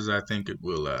characters, I think it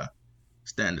will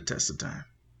stand the test of time.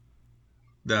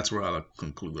 That's where I'll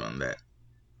conclude on that.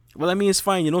 Well, I mean, it's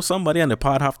fine. You know, somebody on the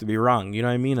pod have to be wrong. You know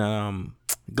what I mean?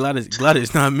 Glad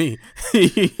it's not me.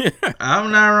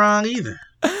 I'm not wrong either.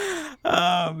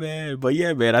 Oh man, but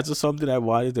yeah, man, that's just something I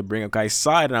wanted to bring up. I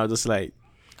saw it and I was just like,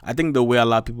 I think the way a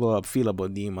lot of people feel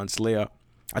about Demon Slayer,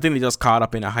 I think they just caught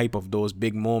up in the hype of those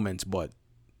big moments. But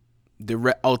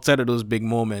outside of those big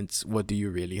moments, what do you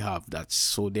really have that's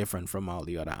so different from all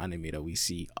the other anime that we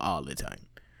see all the time?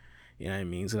 You know what I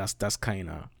mean? So that's kind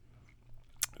of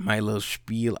my little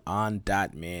spiel on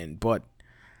that, man. But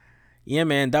yeah,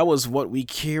 man, that was what we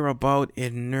care about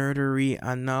in nerdery,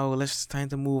 and now let's time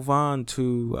to move on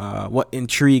to what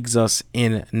intrigues us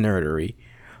in nerdery.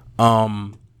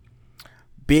 Um,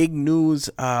 Big news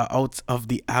out of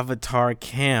the Avatar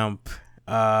camp.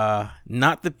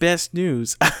 Not the best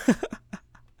news.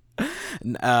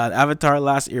 Avatar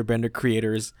Last Airbender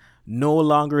creators no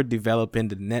longer developing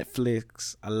the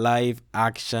Netflix live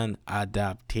action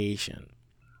adaptation.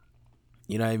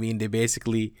 You know what I mean? They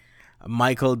basically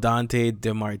Michael Dante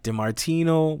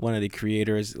DeMartino, one of the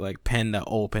creators, like penned an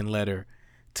open letter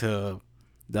to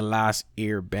the Last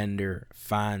Airbender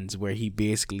fans where he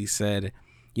basically said,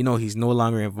 you know, he's no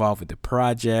longer involved with the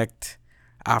project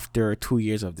after 2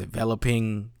 years of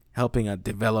helping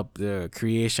develop the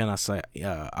creation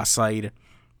aside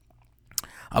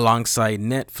alongside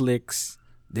Netflix.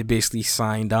 They basically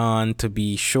signed on to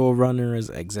be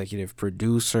showrunners, executive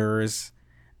producers,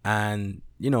 and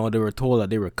you know they were told that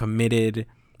they were committed.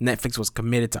 Netflix was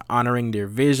committed to honoring their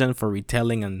vision for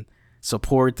retelling and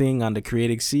supporting on the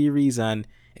creative series, and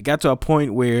it got to a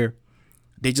point where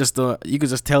they just you could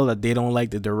just tell that they don't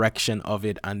like the direction of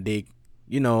it, and they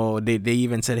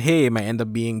even said, hey, it might end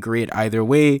up being great either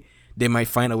way. They might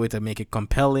find a way to make it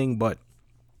compelling, but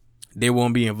they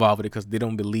won't be involved with it because they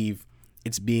don't believe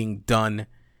it's being done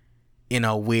in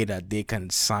a way that they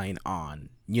can sign on.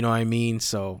 You know what I mean?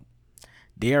 So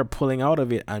they are pulling out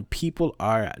of it, and people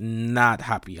are not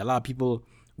happy. A lot of people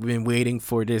have been waiting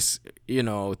for this,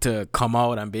 to come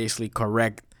out and basically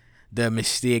correct the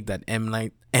mistake that M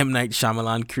Night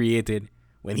Shyamalan created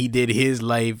when he did his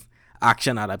live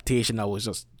action adaptation that was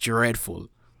just dreadful.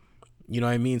 You know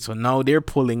what I mean? So now they're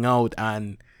pulling out,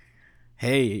 and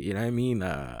hey, you know what I mean?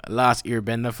 Last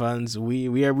Airbender fans, we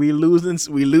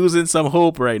losing some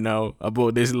hope right now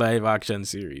about this live action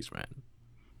series, man.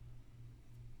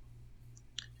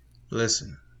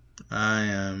 Listen, I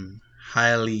am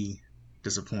highly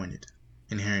disappointed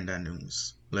in hearing that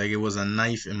news. Like it was a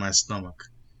knife in my stomach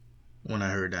when I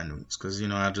heard that news because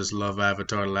I just love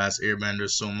Avatar: The Last Airbender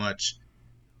so much,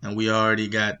 and we already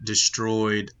got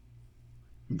destroyed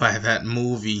by that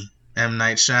movie, M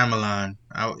Night Shyamalan.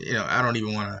 I don't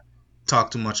even want to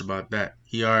talk too much about that.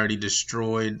 He already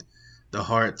destroyed the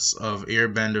hearts of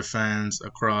Airbender fans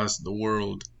across the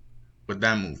world with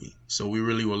that movie. So we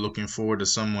really were looking forward to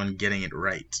someone getting it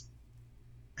right.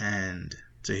 And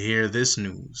to hear this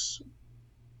news,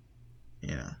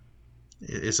 you know,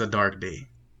 it's a dark day.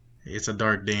 It's a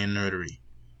dark day in nerdery.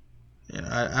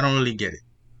 I don't really get it.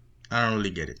 I don't really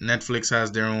get it. Netflix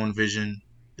has their own vision.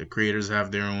 The creators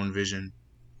have their own vision.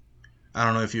 I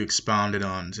don't know if you expounded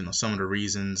on some of the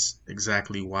reasons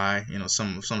exactly why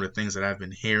some of the things that I've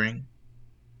been hearing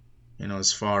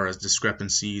as far as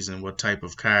discrepancies and what type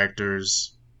of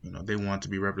characters they want to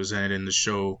be represented in the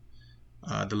show,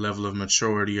 the level of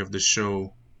maturity of the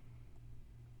show.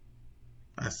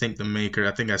 I think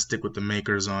I stick with the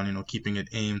makers on keeping it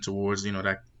aimed towards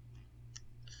that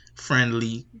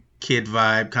friendly kid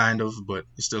vibe kind of, but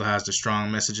it still has the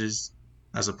strong messages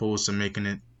as opposed to making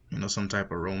it some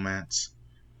type of romance.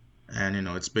 And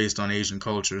it's based on Asian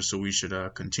culture, so we should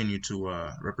continue to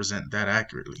represent that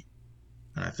accurately.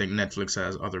 And I think Netflix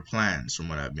has other plans from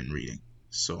what I've been reading.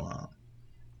 So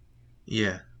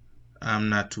yeah, I'm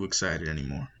not too excited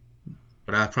anymore,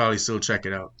 but I'll probably still check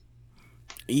it out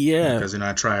Yeah, because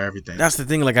I try everything. that's the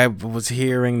thing. Like I was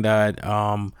hearing that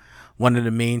one of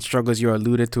the main struggles, you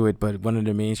alluded to it, but one of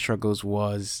the main struggles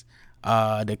was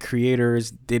the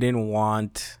creators didn't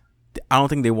want. I don't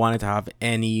think they wanted to have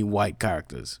any white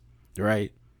characters,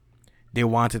 right? They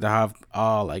wanted to have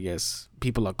all, I guess,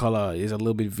 people of color is a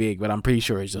little bit vague, but I'm pretty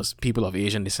sure it's just people of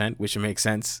Asian descent, which makes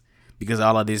sense because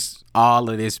all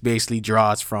of this basically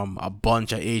draws from a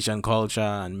bunch of Asian culture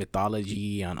and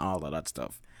mythology and all of that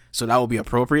stuff. So that would be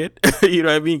appropriate, you know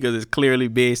what I mean? Because it's clearly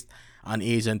based on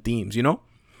Asian themes, you know.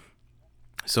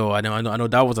 So I know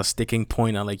that was a sticking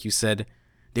point, and like you said,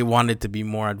 they wanted to be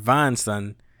more advanced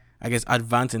and I guess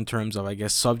advanced in terms of I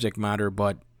guess subject matter,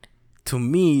 but to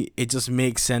me, it just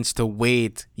makes sense to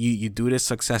wait. You do this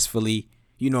successfully,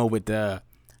 with the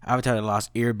Avatar: The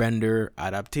Last Airbender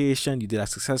adaptation. You did that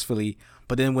successfully,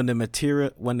 but then when the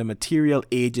material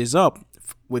ages up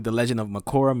with the Legend of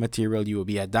Korra material you will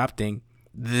be adapting,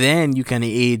 then you can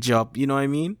age up. You know what I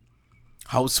mean?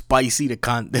 How spicy the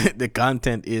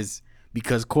content is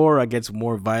because Korra gets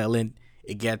more violent.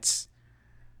 It gets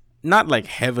not like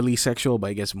heavily sexual,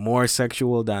 but it gets more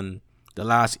sexual than the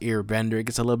last Airbender. It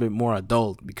gets a little bit more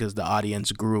adult because the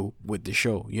audience grew with the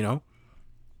show.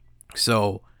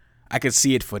 So I could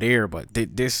see it for there, but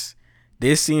this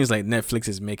seems like Netflix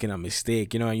is making a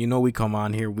mistake. We come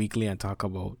on here weekly and talk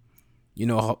about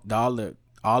all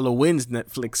the wins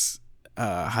Netflix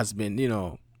has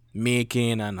been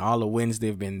making and all the wins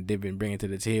they've been bringing to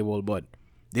the table, but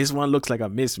this one looks like a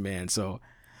miss, man. So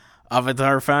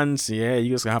Avatar fans, yeah,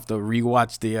 you just gonna have to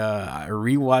rewatch The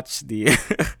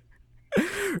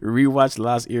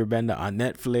Last Airbender on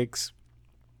Netflix,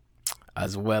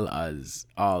 as well as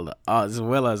all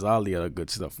the other good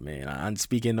stuff, man. And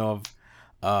speaking of,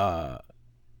 uh,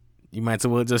 you might as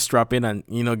well just drop in and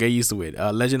get used to it.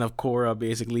 Legend of Korra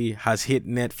basically has hit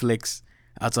Netflix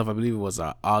as of I believe it was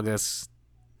August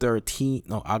 13th,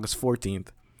 no August 14th,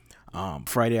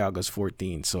 Friday August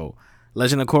 14th. So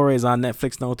Legend of Korra is on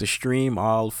Netflix now to stream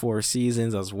all 4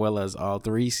 seasons as well as all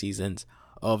 3 seasons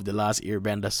of The Last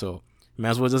Airbender. So you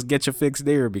might as well just get your fix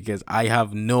there because I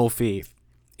have no faith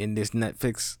in this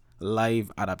Netflix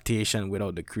live adaptation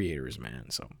without the creators, man.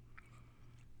 So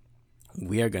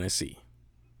we are gonna see.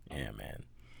 Yeah, man.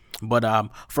 But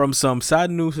from some sad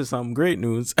news to some great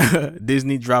news,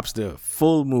 Disney drops the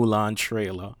full Mulan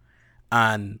trailer,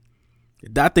 and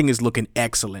that thing is looking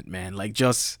excellent, man. Like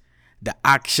just the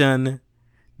action,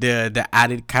 the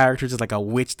added characters, is like a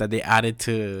witch that they added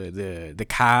to the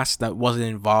cast that wasn't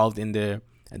involved in the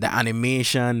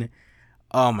animation.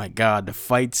 Oh my god, the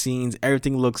fight scenes,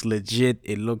 everything looks legit.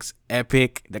 It looks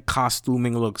epic. The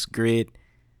costuming looks great.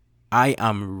 I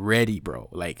am ready, bro.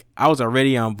 Like I was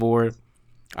already on board.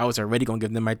 I was already gonna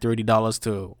give them my $30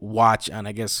 to watch and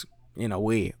I guess in a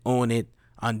way own it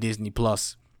on Disney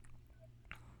Plus.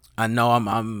 And now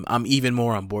I'm even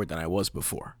more on board than I was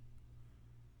before.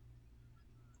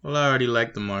 Well, I already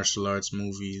like the martial arts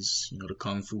movies, the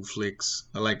kung fu flicks.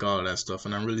 I like all of that stuff,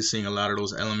 and I'm really seeing a lot of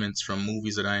those elements from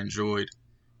movies that I enjoyed,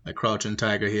 like Crouching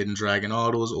Tiger, Hidden Dragon, all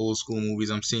those old school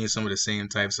movies. I'm seeing some of the same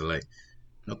types of like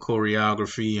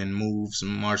choreography and moves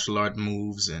and martial art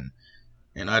moves, and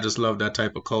I just love that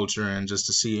type of culture and just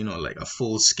to see like a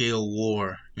full scale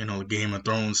war, Game of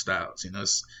Thrones styles.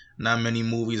 It's not many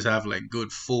movies have like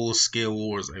good full scale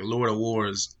wars like Lord of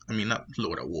Wars. I mean, not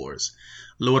Lord of Wars.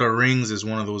 Lord of Rings is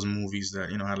one of those movies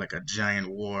that had like a giant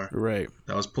war Right.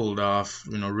 that was pulled off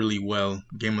really well.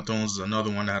 Game of Thrones is another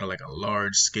one that had like a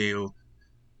large scale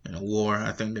war.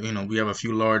 I think that, we have a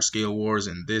few large scale wars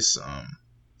in this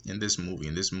movie,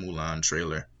 in this Mulan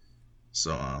trailer.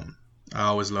 So I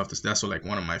always love this. That's like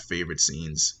one of my favorite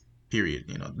scenes period.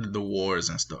 The wars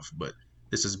and stuff. But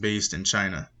this is based in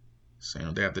China, so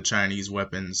they have the Chinese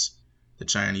weapons, the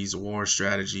Chinese war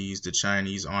strategies, the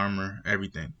Chinese armor,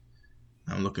 everything.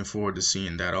 I'm looking forward to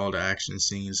seeing that, all the action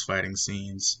scenes, fighting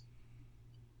scenes.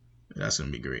 That's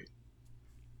gonna be great.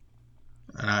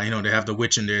 And they have the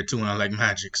witch in there too, and I like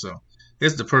magic, so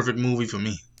it's the perfect movie for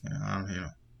me.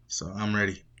 So I'm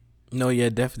ready. No, yeah,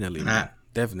 definitely, And man. I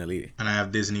Definitely. and I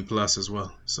have Disney Plus as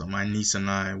well, so my niece and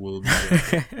I will be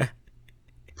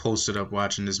posted up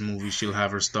watching this movie. She'll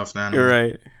have her stuffed You're animal.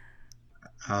 right.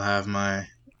 I'll have my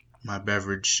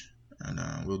beverage,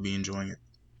 and we'll be enjoying it.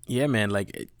 Yeah, man.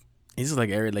 Like it's just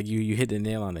like Eric, like you hit the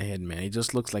nail on the head, man. It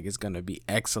just looks like it's gonna be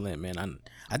excellent, man. And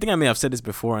I think I may have said this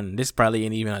before, and this probably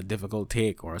ain't even a difficult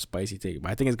take or a spicy take,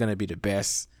 but I think it's gonna be the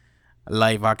best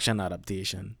live action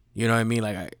adaptation. You know what I mean?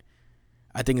 Like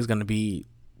I think it's gonna be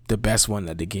the best one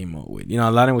that they came out with.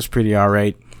 Aladdin was pretty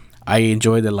alright. I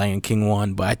enjoyed the Lion King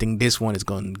one, but I think this one is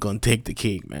gonna take the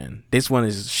cake, man. This one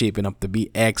is shaping up to be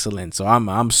excellent, so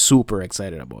I'm super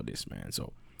excited about this, man.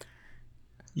 So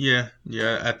Yeah,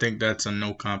 I think that's a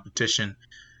no competition.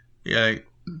 Yeah,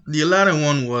 the Aladdin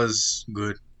one was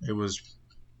good. It was,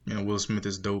 Will Smith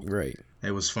is dope. right.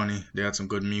 It was funny. They had some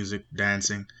good music,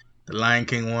 dancing. The Lion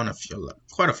King one,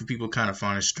 quite a few people kind of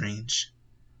found it strange.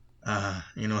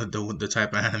 The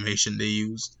type of animation they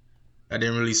used. I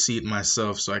didn't really see it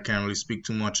myself, so I can't really speak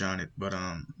too much on it. But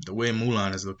the way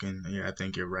Mulan is looking, yeah, I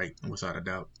think you're right, without a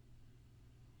doubt.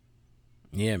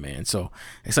 Yeah, man. So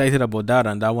excited about that,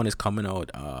 and that one is coming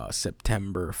out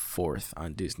September 4th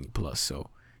on Disney Plus. So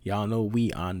y'all know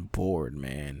we on board,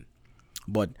 man.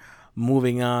 But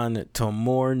moving on to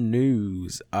more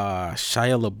news,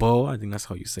 Shia LaBeouf, I think that's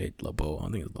how you say it, LaBeouf.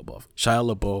 I think it's LaBeouf. Shia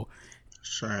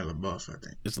LaBeouf, I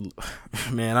think. It's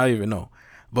man, I don't even know.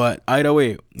 But either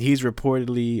way, he's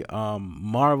reportedly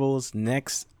Marvel's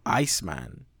next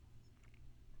Iceman.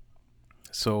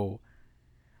 So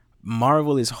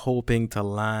Marvel is hoping to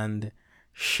land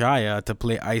Shia to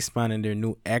play Iceman in their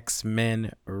new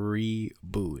X-Men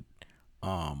reboot.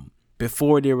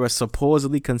 Before they were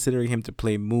supposedly considering him to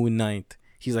play Moon Knight.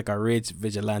 He's like a rich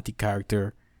vigilante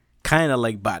character, kind of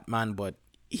like Batman, but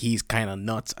he's kind of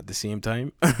nuts at the same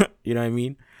time. You know what I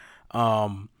mean?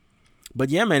 But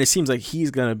yeah, man, it seems like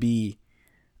he's gonna be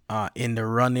in the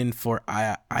running for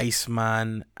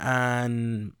Iceman,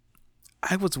 and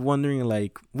I was wondering,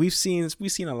 like, we've seen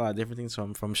a lot of different things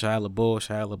from Shia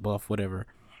LaBeouf, whatever.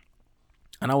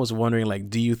 And I was wondering, like,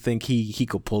 do you think he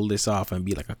could pull this off and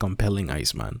be like a compelling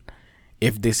Iceman,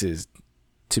 if this is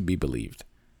to be believed?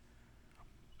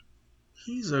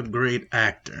 He's a great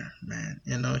actor, man.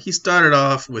 He started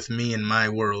off with Me in My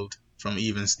World from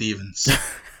Even Stevens,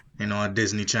 on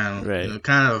Disney Channel. Right.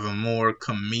 Kind of a more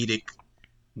comedic,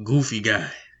 goofy guy.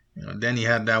 Then he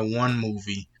had that one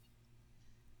movie.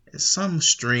 Some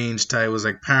strange title. It was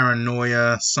like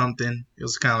Paranoia something. It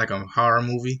was kind of like a horror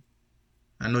movie.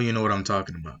 I know you know what I'm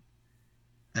talking about.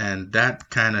 And that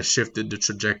kind of shifted the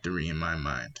trajectory in my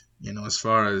mind. As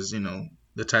far as,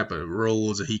 the type of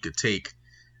roles that he could take.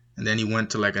 And then he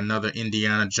went to like another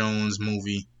Indiana Jones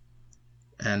movie.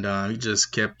 And he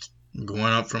just kept going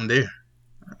up from there.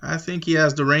 I think he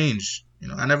has the range.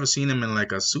 I never seen him in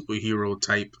like a superhero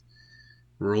type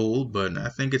role, but I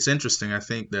think it's interesting. I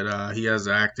think that he has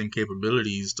the acting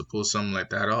capabilities to pull something like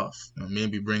that off.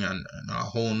 Maybe bring a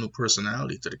whole new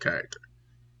personality to the character.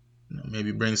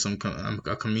 Maybe bring a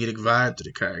comedic vibe to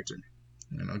the character.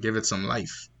 Give it some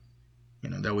life.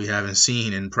 That we haven't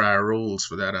seen in prior roles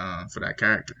for that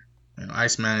character.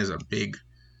 Iceman is a big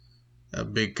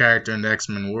character in the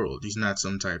X-Men world. He's not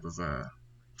some type of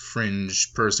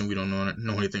fringe person we don't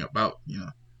know anything about.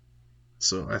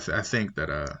 So I think that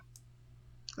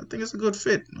I think it's a good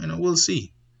fit. We'll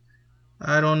see.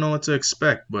 I don't know what to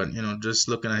expect, but just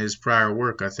looking at his prior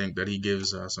work, I think that he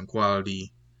gives some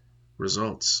quality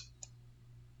results.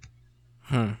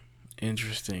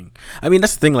 Interesting. I mean,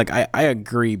 that's the thing. Like, I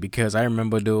agree, because I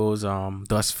remember that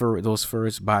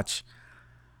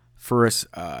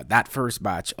first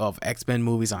batch of X-Men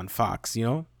movies on Fox.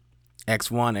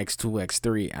 X1, X2,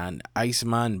 X3, and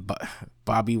Iceman.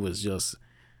 Bobby was just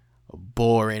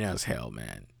boring as hell,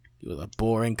 man. He was a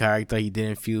boring character. He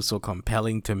didn't feel so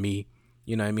compelling to me.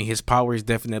 You know what I mean? His powers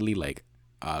definitely like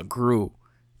grew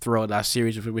throughout that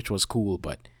series, which was cool,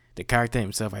 but the character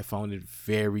himself, I found it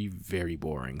very, very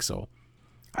boring. So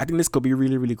I think this could be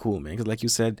really, really cool, man. Because like you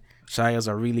said, Shia's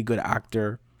a really good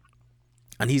actor,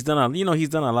 and he's done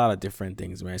a lot of different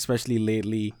things, man. Especially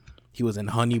lately, he was in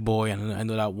Honey Boy, and I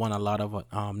know that won a lot of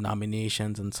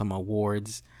nominations and some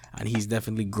awards, and he's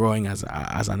definitely growing as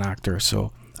an actor.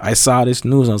 So I saw this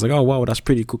news and I was like, oh wow, that's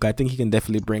pretty cool. I think he can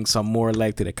definitely bring some more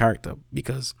life to the character,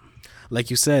 because like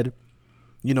you said,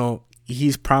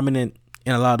 he's prominent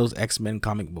in a lot of those X-Men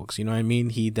comic books. You know what I mean?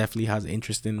 He definitely has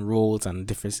interesting roles and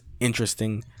different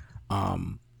interesting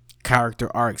um character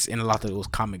arcs in a lot of those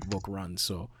comic book runs.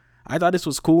 So I thought this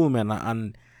was cool, man,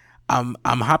 and I'm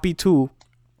happy too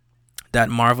that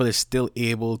Marvel is still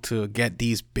able to get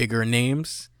these bigger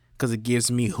names, because it gives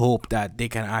me hope that they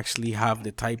can actually have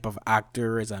the type of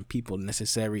actors and people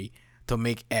necessary to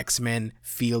make X-Men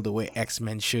feel the way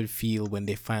X-Men should feel when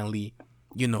they finally,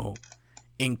 you know,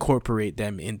 incorporate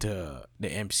them into the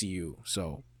MCU.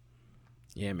 So,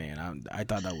 yeah, man, I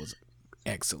thought that was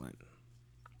excellent.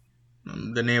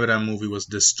 The name of that movie was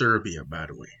Disturbia, by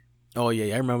the way. Oh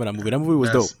yeah, I remember that movie. That movie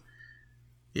was dope. That's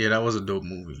Yeah, that was a dope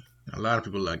movie. A lot of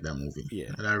people like that movie.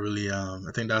 Yeah. And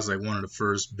I think that's like one of the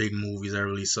first big movies I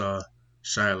really saw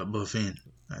Shia LaBeouf in.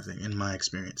 I think, in my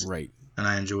experience, Right. and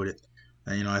I enjoyed it.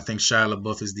 And I think Shia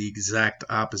LaBeouf is the exact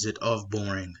opposite of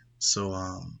boring.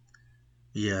 So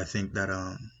yeah, I think that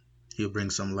he'll bring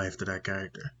some life to that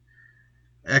character.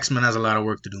 X-Men has a lot of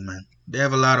work to do, man. They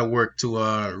have a lot of work to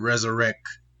resurrect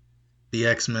the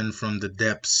X-Men from the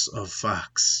depths of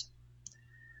Fox.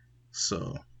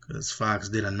 So, because Fox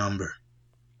did a number.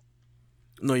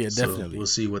 No, yeah, So definitely. we'll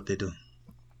see what they do.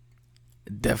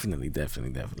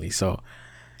 Definitely. So,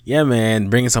 yeah, man,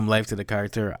 bringing some life to the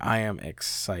character. I am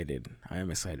excited.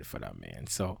 For that, man.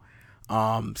 So,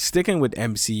 sticking with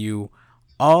MCU,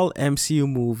 all MCU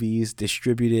movies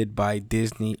distributed by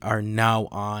Disney are now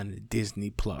on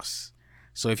Disney Plus.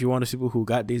 So, if you're one of those people who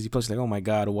got Disney Plus, like, oh my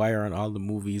God, why aren't all the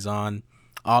movies on?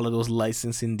 All of those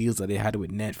licensing deals that they had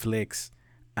with Netflix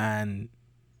and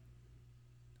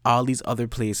all these other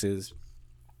places,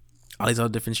 all these other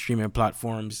different streaming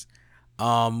platforms.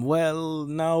 Well,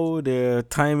 now the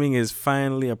timing is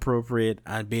finally appropriate,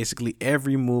 and basically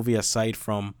every movie aside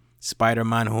from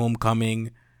Spider-Man: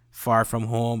 Homecoming, Far From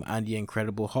Home, and The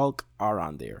Incredible Hulk are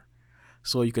on there.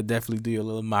 So you could definitely do your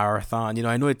little marathon.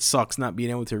 I know it sucks not being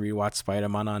able to rewatch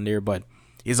Spider-Man on there, but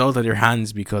it's out of their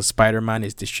hands because Spider-Man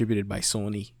is distributed by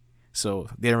Sony. So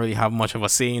they don't really have much of a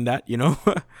say in that,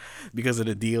 because of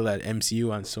the deal that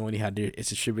MCU and Sony had there. It's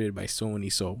distributed by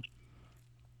Sony, so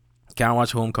can't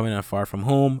watch Homecoming and Far From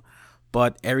Home,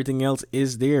 but everything else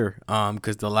is there.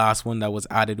 Because the last one that was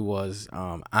added was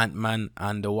Ant-Man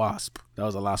and the Wasp. That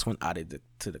was the last one added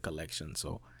to the collection.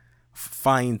 So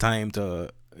fine time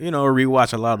to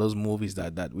rewatch a lot of those movies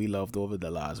that we loved over the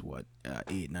last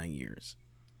 8-9 years.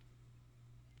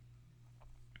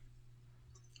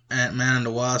 Ant-Man and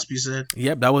the Wasp, you said?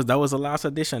 Yep, that was the last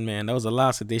edition, man. That was the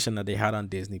last edition that they had on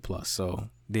Disney Plus. So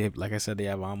they, like I said, they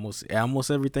have almost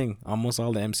everything, almost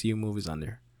all the MCU movies on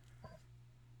there.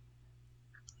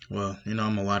 Well, I'm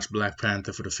gonna watch Black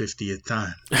Panther for the 50th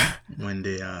time when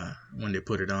they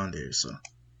put it on there. So,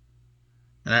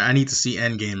 and I need to see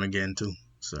Endgame again too.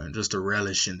 So just to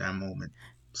relish in that moment.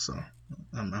 So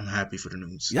I'm happy for the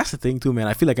news. That's the thing too, man.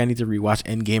 I feel like I need to rewatch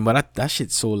Endgame, but that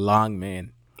shit's so long,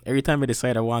 man. Every time I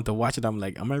decide I want to watch it, I'm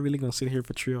like, am I really gonna sit here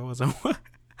for 3 hours?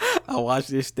 I watch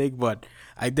this thing, but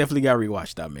I definitely gotta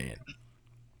rewatch that, man.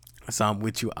 So I'm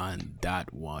with you on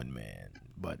that one, man.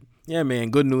 But yeah, man,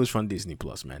 good news from Disney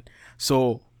Plus, man.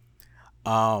 So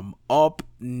up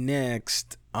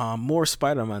next, more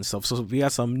Spider-Man stuff. So we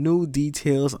got some new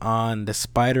details on the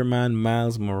Spider-Man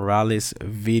Miles Morales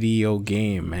video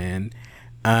game, man.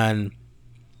 And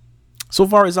so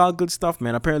far, it's all good stuff,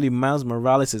 man. Apparently, Miles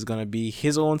Morales is going to be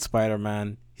his own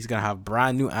Spider-Man. He's going to have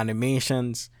brand new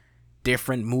animations,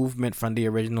 different movement from the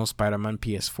original Spider-Man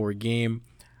PS4 game,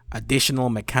 additional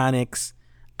mechanics,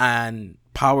 and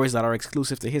powers that are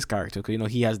exclusive to his character.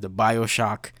 Because, he has the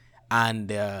Bioshock and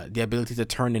the ability to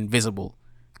turn invisible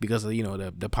because of,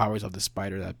 the powers of the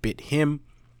spider that bit him.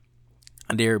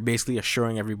 And they're basically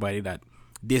assuring everybody that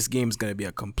this game is going to be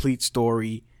a complete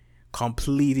story,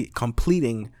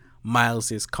 completing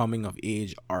Miles' coming of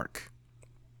age arc.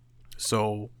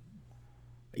 So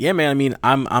yeah, man, I mean,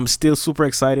 I'm still super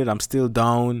excited. I'm still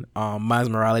down. Miles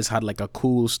Morales had like a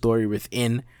cool story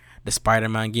within the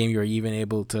Spider-Man game. You're even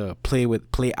able to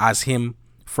play as him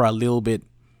for a little bit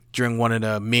during one of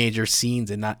the major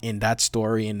scenes in that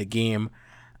story in the game.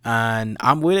 And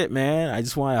I'm with it, man. I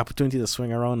just want an opportunity to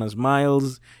swing around as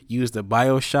Miles, use the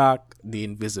Bioshock, the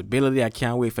invisibility. I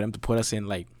can't wait for them to put us in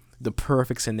like the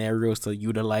perfect scenarios to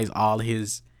utilize all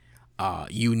his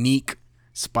unique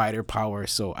spider power.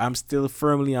 So I'm still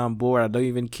firmly on board. I don't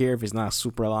even care if it's not a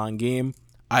super long game.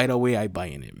 Either way, I buy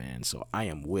in it, man. So I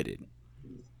am with it.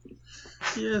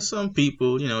 Yeah, some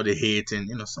people, they hate,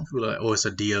 and some people are like, oh, it's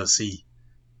a DLC.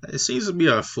 It seems to be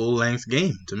a full-length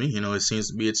game to me. It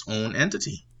seems to be its own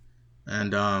entity.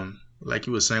 And like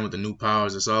you were saying with the new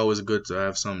powers, it's always good to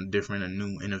have something different and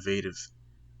new, innovative.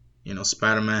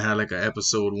 Spider-Man had like an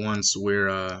episode once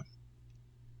where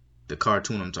the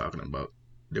cartoon I'm talking about,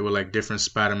 there were like different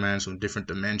Spider-Mans from different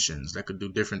dimensions that could do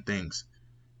different things.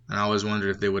 And I always wondered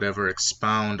if they would ever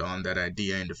expound on that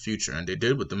idea in the future, and they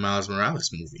did with the Miles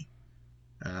Morales movie.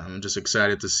 And I'm just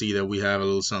excited to see that we have a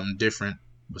little something different,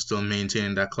 but still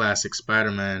maintaining that classic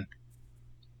Spider-Man,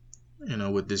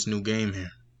 with this new game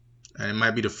here. And it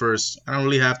might be the first. I don't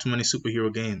really have too many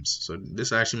superhero games, so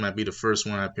this actually might be the first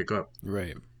one I pick up.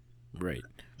 Right. Right.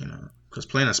 Because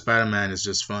playing a Spider-Man is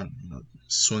just fun.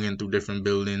 Swinging through different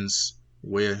buildings,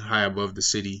 way high above the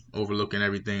city, overlooking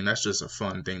everything. That's just a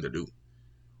fun thing to do.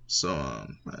 So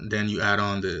then you add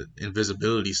on the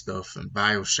invisibility stuff and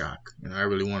Bioshock. I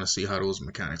really want to see how those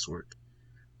mechanics work.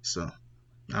 So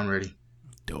I'm ready.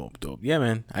 Dope. Yeah,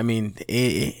 man. I mean,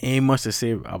 it ain't much to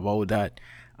say about that.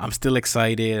 I'm still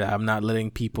excited. I'm not letting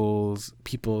people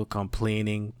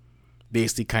complaining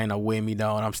basically kind of weigh me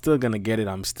down. I'm still gonna get it.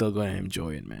 I'm still gonna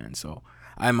enjoy it, man. So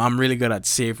I'm really good at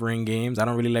savoring games. I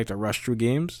don't really like to rush through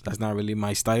games. That's not really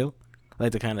my style. I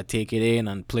like to kind of take it in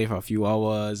and play for a few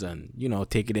hours and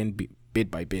take it in bit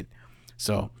by bit.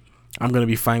 So I'm gonna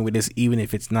be fine with this, even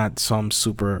if it's not some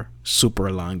super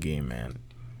long game, man.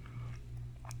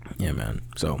 Yeah, man.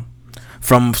 So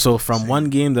from one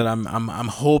game that I'm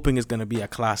hoping is gonna be a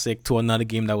classic to another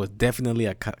game that was definitely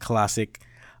a classic.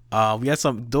 We had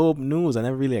some dope news. I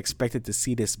never really expected to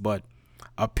see this, but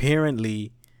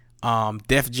apparently,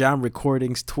 Def Jam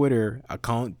Recordings Twitter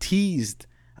account teased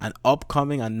an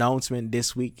upcoming announcement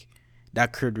this week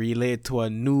that could relate to a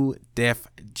new Def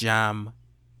Jam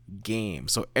game.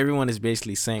 So everyone is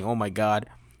basically saying, "Oh my God,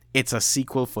 it's a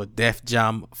sequel for Def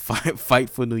Jam Fight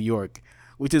for New York,"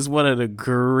 which is one of the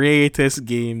greatest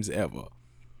games ever.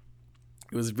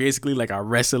 It was basically like a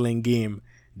wrestling game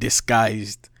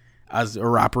disguised as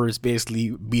rappers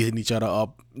basically beating each other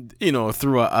up,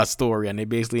 through a story, and they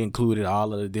basically included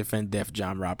all of the different Def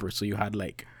Jam rappers. So you had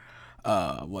like,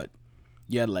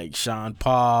 you had like Sean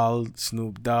Paul,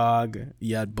 Snoop Dogg,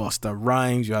 you had Busta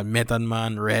Rhymes, you had Method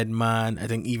Man, Redman, I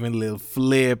think even Lil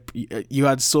Flip. You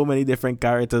had so many different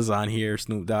characters on here.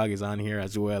 Snoop Dogg is on here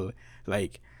as well.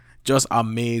 Like, just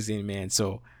amazing, man.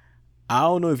 So I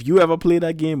don't know if you ever played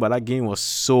that game, but that game was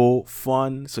so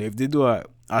fun. So if they do a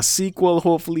sequel,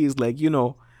 hopefully it's like,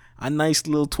 a nice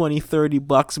little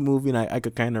 $20-$30 movie, and I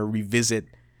could kind of revisit,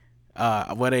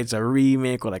 whether it's a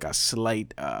remake or like a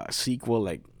slight sequel.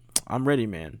 Like, I'm ready,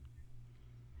 man.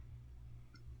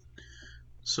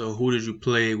 So who did you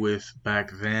play with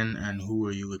back then, and who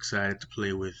are you excited to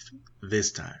play with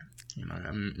this time?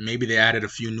 Maybe they added a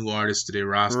few new artists to their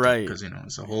roster, Right. because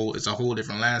it's a whole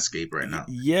different landscape right now.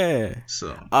 Yeah.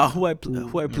 So who I play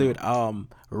with?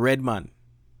 Redman.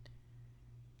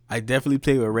 I definitely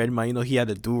played with Redman. He had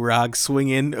a do-rag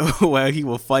swinging while he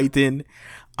was fighting.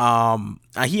 And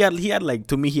he had like,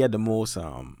 to me, he had the most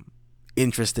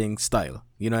interesting style.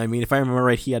 You know what I mean? If I remember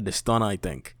right, he had the stunner, I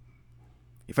think.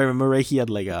 If I remember right, he had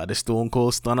like the Stone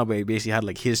Cold Stunner, but he basically had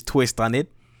like his twist on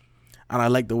it. And I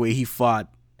like the way he fought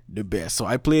the best. So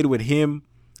I played with him,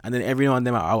 and then every now and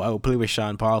then I would play with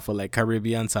Sean Paul for like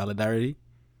Caribbean Solidarity.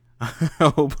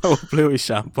 I would play with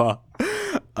Sean Paul.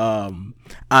 And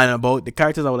about the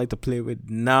characters I would like to play with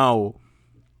now,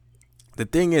 the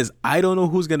thing is, I don't know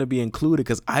who's gonna be included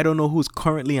because I don't know who's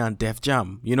currently on Def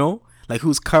Jam. Like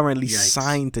who's currently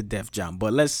signed to Def Jam.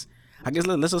 But let's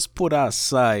just put that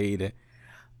aside.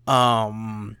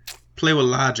 Play with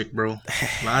Logic, bro.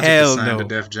 Logic Hell is signed no. to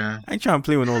Def Jam. I ain't trying to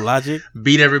play with no Logic.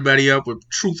 Beat everybody up with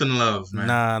Truth and Love, man.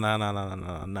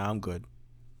 Nah, I'm good.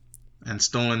 And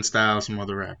Stolen Styles from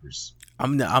other rappers.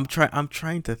 I'm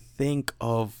trying to think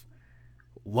of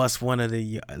what's one of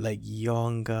the like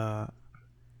younger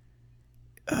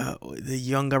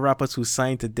rappers who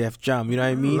signed to Def Jam. You know what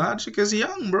I mean? Logic is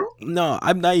young, bro. No,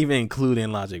 I'm not even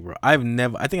including Logic, bro. I think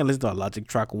I listened to a Logic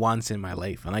track once in my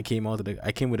life, and I came with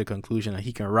the conclusion that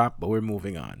he can rap, but we're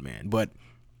moving on, man.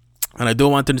 And I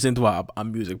don't want to turn this into a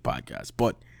music podcast,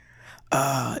 but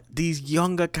these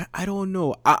younger, I don't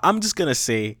know. I'm just gonna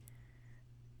say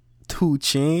 2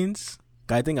 Chainz.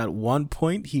 I think at one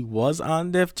point he was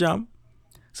on Def Jam.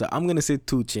 So I'm going to say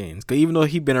 2 Chainz. Because even though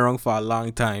he's been around for a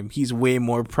long time, he's way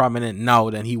more prominent now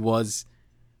than he was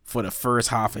for the first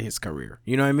half of his career.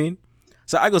 You know what I mean?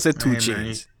 So I going to say 2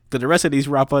 Chainz. Because the rest of these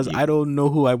rappers, I don't know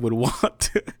who I would want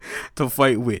to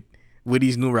fight with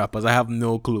these new rappers. I have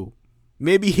no clue.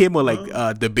 Maybe him or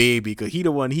like the Baby. Because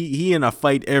he in a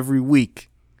fight every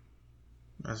week.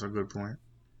 That's a good point.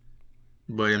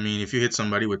 But I mean, if you hit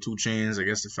somebody with 2 Chainz, I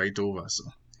guess the fight's over. So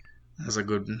that's a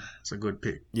good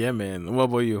pick. Yeah, man. What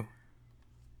about you?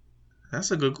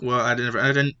 That's a good. Well, I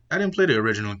didn't play the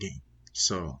original game,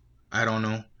 so I don't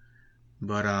know.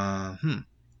 But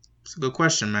it's a good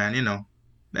question, man.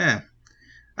 Man,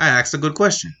 I asked a good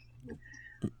question.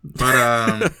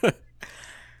 But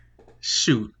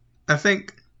shoot, I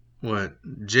think what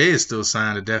Jay is still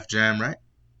signed to Def Jam, right?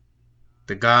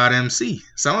 The God MC.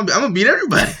 So I'm gonna beat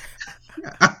everybody.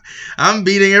 I'm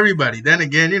beating everybody. Then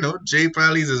again, Jay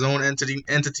probably is his own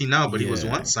entity now, but he was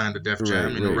Yeah. once signed to Def Right,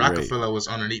 Jam. right, right. Rockefeller was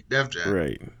underneath Def Jam.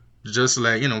 Right. Just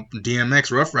like,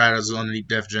 DMX Rough Riders is underneath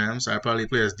Def Jam, so I probably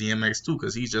play as DMX too,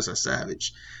 because he's just a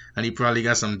savage. And he probably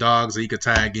got some dogs that he could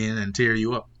tag in and tear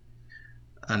you up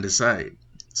on the side.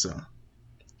 So,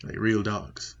 like real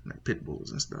dogs, like pit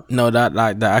bulls and stuff. No, that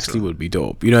actually So, would be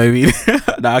dope. You know what I mean?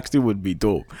 That actually would be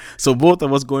dope. So both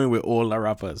of us going with all the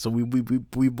rappers. So we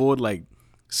both like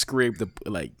scrape the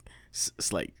like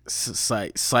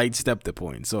sidestep the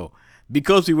point. So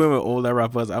because we went with all the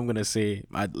rappers, I'm gonna say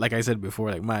like I said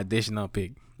before, like my additional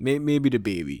pick, maybe the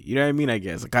baby. You know what I mean? I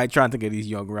guess like I try to think of these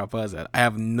young rappers that I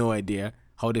have no idea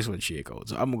how this would shake out.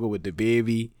 So I'm gonna go with the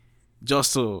baby,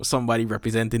 just so somebody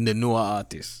representing the newer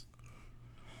artists.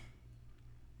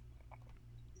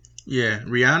 yeah,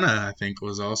 Rihanna, I think,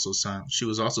 was also signed. She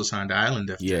was also signed to Island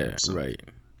Def Jam. Yeah, So, right.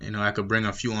 I could bring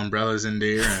a few umbrellas in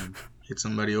there and hit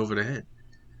somebody over the head.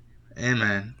 Hey,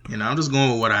 man, I'm just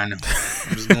going with what I know.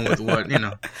 I'm just going with what.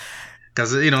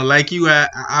 Because, like you,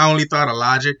 I only thought of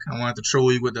Logic. I wanted to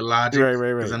troll you with the Logic. Right,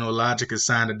 right, Because I right. know Logic is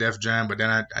signed to Def Jam, but then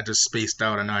I just spaced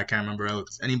out and now I can't remember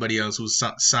anybody else who's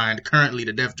signed currently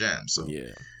to Def Jam. So, Yeah.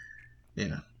 you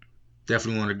know,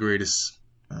 definitely one of the greatest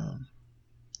um,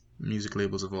 music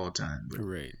labels of all time. But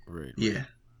Right, right, right. yeah,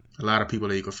 a lot of people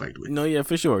that you could fight with. No, yeah,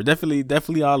 for sure.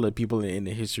 Definitely all the people in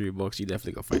the history books you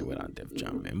definitely gonna fight with on Def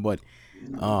Jam, man. But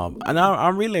and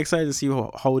I'm really excited to see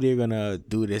how they're gonna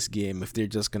do this game. If they're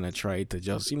just gonna try to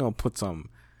just put some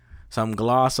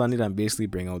gloss on it and basically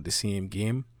bring out the same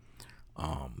game.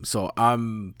 So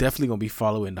I'm definitely gonna be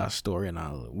following that story, and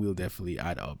we'll definitely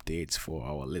add updates for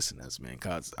our listeners, man.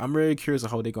 Cause I'm really curious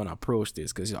of how they're gonna approach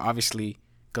this. Cause obviously,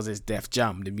 cause it's Def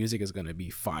Jam, the music is gonna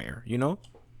be fire.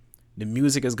 The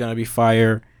music is gonna be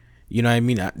fire. You know what I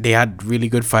mean? They had really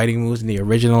good fighting moves in the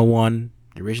original one,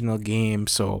 the original game.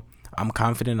 So I'm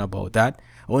confident about that.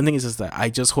 The only thing is just that I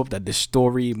just hope that the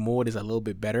story mode is a little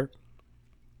bit better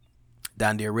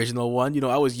than the original one.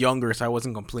 I was younger, so I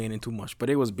wasn't complaining too much. But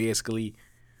it was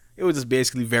just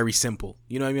basically very simple.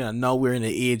 You know what I mean? And now we're in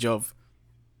the age of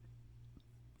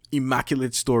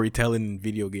immaculate storytelling in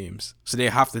video games. So they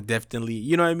have to definitely,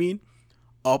 you know what I mean?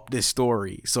 Up the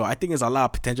story. So I think there's a lot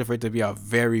of potential for it to be a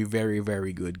very, very,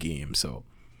 very good game. So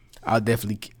I'll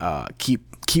definitely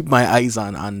keep my eyes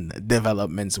on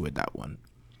developments with that one.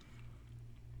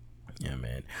 Yeah,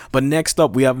 man. But next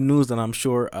up, we have news that I'm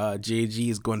sure JG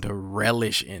is going to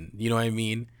relish in. You know what I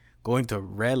mean? Going to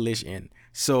relish in.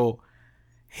 So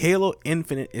Halo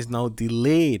Infinite is now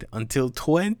delayed until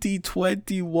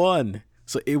 2021.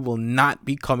 So it will not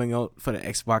be coming out for the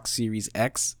Xbox Series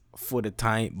X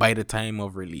by the time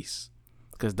of release.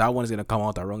 Because that one is gonna come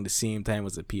out around the same time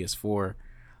as the PS4.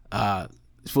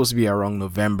 It's supposed to be around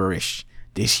November-ish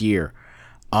this year.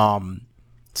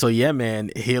 So yeah,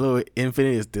 man, Halo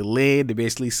Infinite is delayed. They're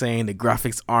basically saying the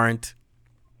graphics aren't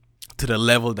to the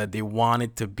level that they want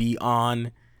it to be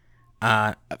on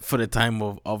for the time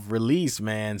of release,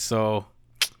 man. So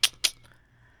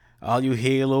all you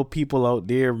Halo people out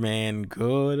there, man,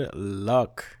 good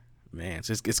luck, man.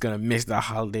 So it's gonna miss the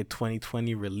holiday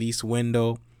 2020 release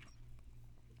window.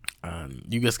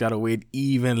 You just gotta wait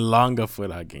even longer for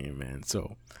that game, man.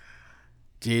 So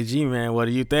JG, man, what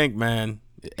do you think, man?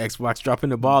 Xbox dropping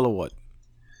the ball or what?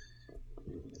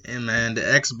 And man, the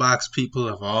Xbox people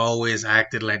have always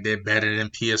acted like they're better than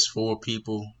PS4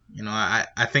 people. I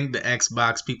think the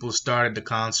Xbox people started the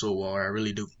console war. I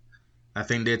really do. I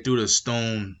think they threw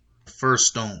the first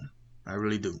stone. I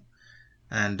really do.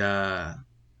 And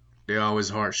they're always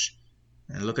harsh.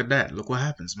 And look at that. Look what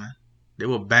happens, man. They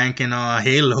were banking on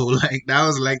Halo. Like that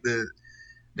was like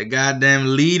the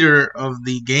goddamn leader of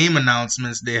the game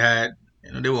announcements they had.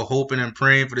 They were hoping and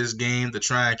praying for this game to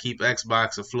try and keep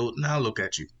Xbox afloat. Now look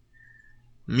at you.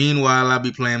 Meanwhile, I'll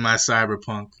be playing my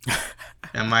Cyberpunk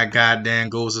and my goddamn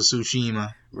Ghost of Tsushima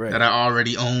that Right, I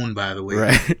already own, by the way.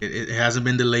 right. It hasn't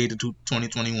been delayed to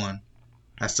 2021.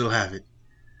 I still have it.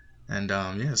 And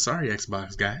yeah, sorry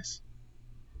Xbox guys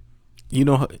and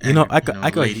I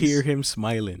could hear ladies. him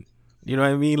smiling. You know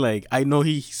what I mean? Like I know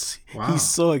he's Wow,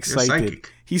 so you're excited.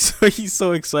 psychic. He's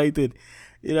so excited.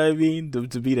 You know what I mean?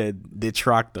 To be the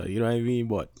detractor. You know what I mean?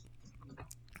 But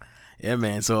yeah,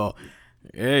 man. So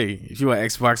hey, if you're an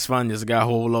Xbox fan, just got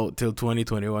hold out till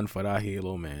 2021 for that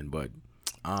Halo, man. But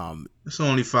It's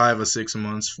only 5 or 6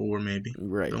 months, four maybe.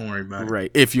 Right, Don't worry about it.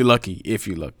 right. If you're lucky, if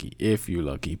you're lucky, if you're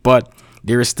lucky. But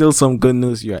there is still some good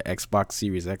news. You're an Xbox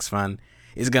Series X fan.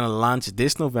 It's gonna launch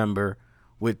this November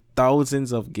with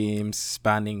thousands of games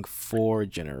spanning 4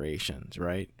 generations.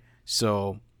 Right.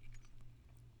 So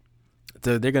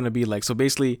they're gonna be like, so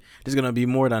basically there's gonna be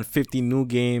more than 50 new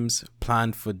games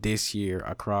planned for this year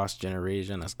across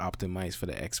generation as optimized for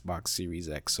the Xbox Series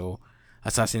X. So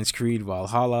Assassin's Creed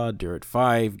Valhalla, Dirt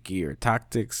 5, Gear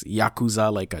Tactics,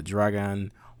 Yakuza Like a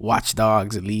Dragon, Watch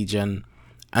Dogs Legion.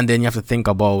 And then you have to think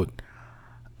about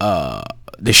uh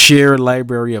the sheer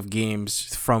library of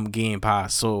games from Game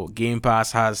Pass. So Game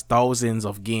Pass has thousands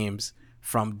of games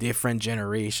from different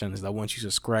generations that once you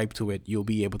subscribe to it, you'll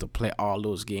be able to play all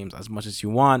those games as much as you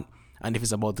want. And if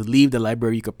it's about to leave the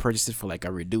library, you could purchase it for like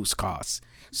a reduced cost.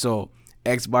 So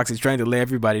Xbox is trying to let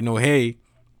everybody know, hey,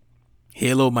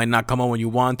 Halo might not come out when you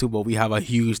want to, but we have a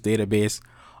huge database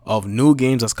of new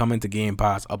games that's coming to Game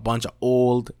Pass, a bunch of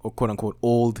old or quote unquote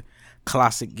old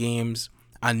classic games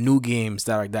and new games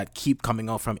that keep coming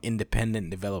out from independent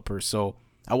developers. So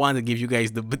I wanted to give you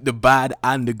guys the bad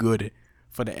and the good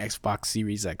for the Xbox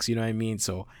Series X. You know what I mean?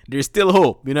 So there's still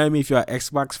hope. You know what I mean? If you're an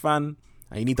Xbox fan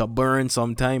and you need to burn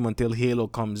some time until Halo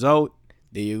comes out,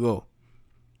 there you go.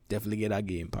 Definitely get that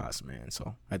Game Pass, man.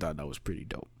 So I thought that was pretty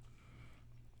dope.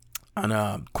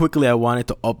 And quickly, I wanted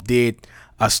to update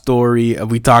a story.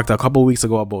 We talked a couple weeks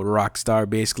ago about Rockstar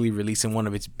basically releasing one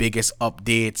of its biggest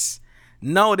updates.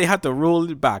 Now they had to roll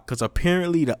it back because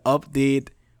apparently the update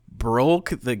broke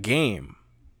the game.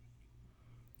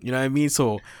 You know what I mean?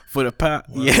 So for the past,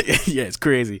 yeah, it's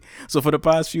crazy. So for the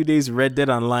past few days, Red Dead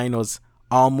Online was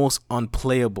almost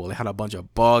unplayable. It had a bunch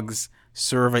of bugs,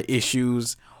 server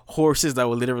issues, horses that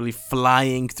were literally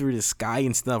flying through the sky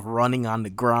instead of running on the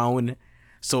ground.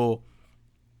 So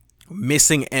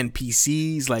missing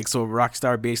NPCs, like, so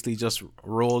Rockstar basically just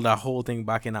rolled that whole thing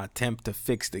back in an attempt to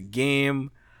fix the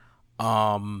game.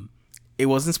 It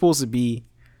wasn't supposed to be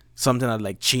something that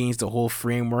like changed the whole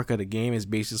framework of the game. It's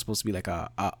basically supposed to be like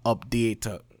a update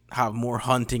to have more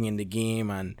hunting in the game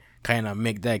and kind of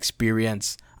make that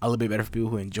experience a little bit better for people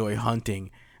who enjoy hunting.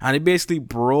 And it basically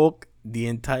broke the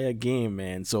entire game,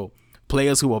 man. So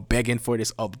players who were begging for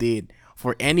this update,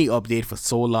 for any update for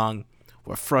so long,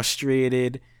 were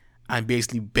frustrated and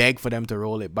basically begged for them to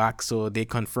roll it back. So they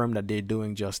confirmed that they're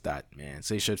doing just that, man.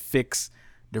 So it should fix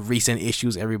the recent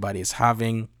issues everybody is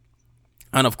having.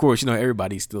 And of course, you know,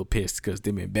 everybody's still pissed because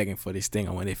they've been begging for this thing.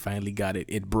 And when they finally got it,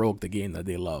 it broke the game that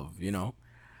they love, you know?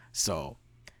 So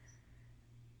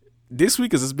this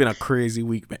week has just been a crazy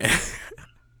week, man.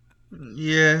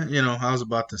 Yeah, I was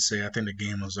about to say I think the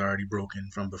game was already broken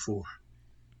from before.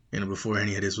 Before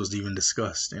any of this was even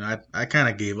discussed. I kind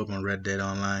of gave up on Red Dead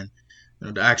Online.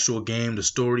 The actual game, the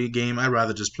story game, I'd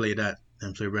rather just play that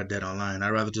than play Red Dead Online.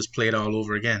 I'd rather just play it all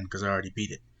over again because I already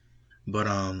beat it. But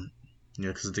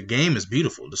because the game is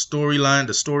beautiful. The story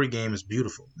game is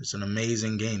beautiful. It's an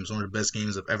amazing game. It's one of the best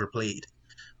games I've ever played.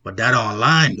 But that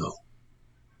online though,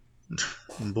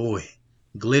 boy,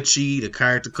 glitchy. The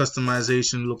character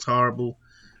customization looks horrible.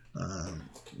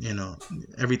 You know,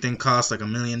 everything costs like $1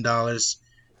 million.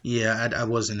 Yeah, I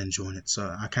wasn't enjoying it, so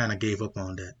I kind of gave up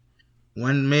on that.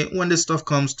 When this stuff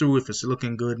comes through, if it's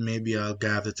looking good, maybe I'll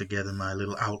gather together my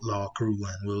little outlaw crew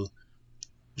and we'll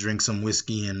drink some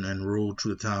whiskey and roll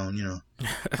through the town,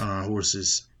 on our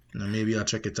horses. Maybe I'll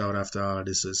check it out after all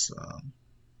this is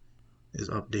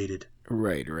updated.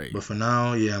 Right. But for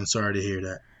now, yeah, I'm sorry to hear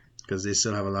that because they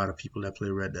still have a lot of people that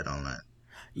play Red Dead Online.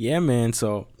 Yeah, man.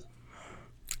 So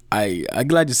I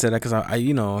glad you said that because I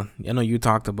know you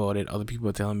talked about it. Other people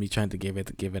are telling me trying to give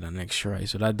it an extra try.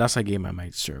 So that's a game I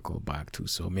might circle back to.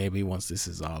 So maybe once this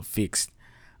is all fixed,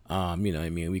 you know what I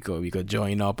mean, we could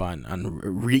join up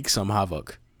and wreak some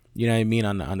havoc. You know what I mean,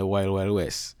 on the Wild Wild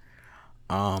West.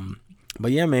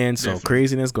 But yeah, man. So Definitely.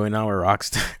 Craziness going on with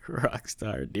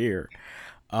Rockstar dear.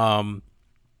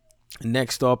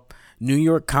 Next up, New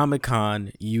York Comic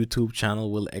Con YouTube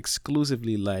channel will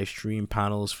exclusively live stream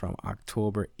panels from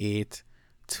October 8th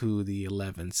to the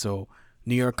 11th. So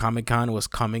New York Comic Con was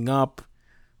coming up.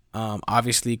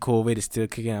 Obviously, COVID is still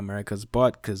kicking America's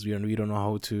butt because we don't know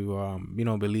how to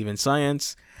believe in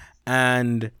science.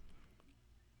 And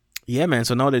yeah, man.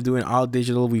 So now they're doing all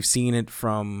digital. We've seen it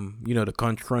from the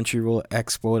Crunchyroll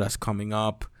Expo that's coming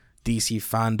up, DC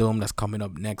Fandom that's coming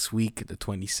up next week, the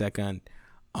 22nd.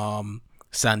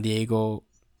 San Diego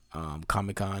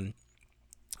Comic-Con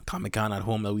at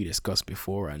home that we discussed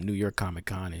before, and New York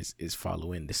Comic-Con is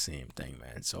following the same thing,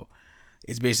 man. So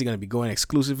it's basically going to be going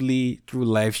exclusively through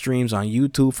live streams on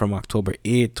YouTube from October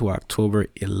 8th to October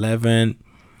 11th.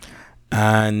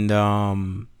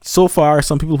 And so far,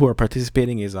 some people who are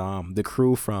participating is the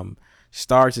crew from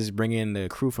Stars is bringing the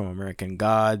crew from American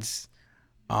Gods.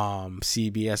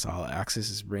 CBS All Access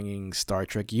is bringing Star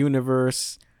Trek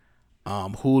Universe.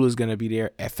 Hulu is gonna be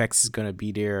there. FX is gonna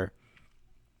be there.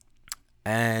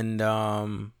 And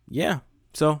yeah,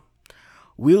 so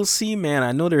we'll see, man.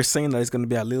 I know they're saying that it's gonna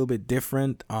be a little bit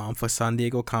different for San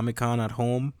Diego Comic Con at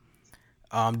home.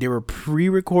 There were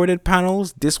pre-recorded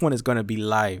panels. This one is gonna be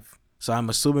live. So I'm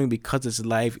assuming because it's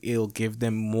live, it'll give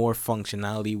them more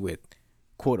functionality with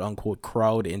quote unquote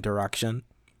crowd interaction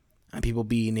and people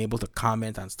being able to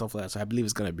comment and stuff like that. So I believe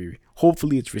it's gonna be,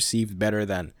 hopefully it's received better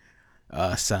than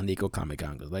San Diego Comic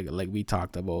Con, because like we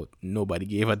talked about, nobody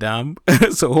gave a damn.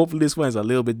 So hopefully this one is a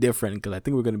little bit different, because I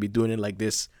think we're gonna be doing it like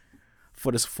this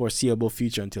for the foreseeable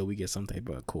future until we get some type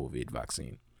of COVID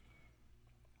vaccine.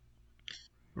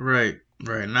 Right,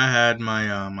 right. And I had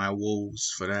my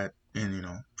woes for that in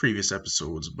previous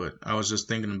episodes, but I was just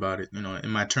thinking about it. It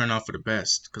might turn out for the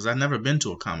best because I've never been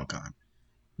to a Comic Con.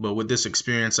 But with this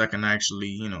experience, I can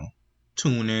actually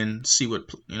tune in, see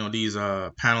what these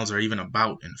panels are even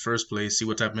about in the first place, see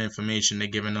what type of information they're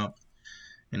giving up,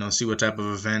 see what type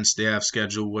of events they have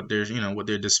scheduled, what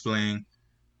they're displaying,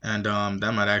 and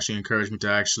that might actually encourage me to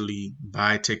actually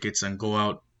buy tickets and go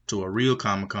out to a real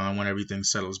Comic Con when everything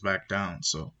settles back down.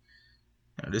 So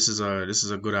this is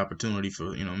a good opportunity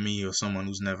for me or someone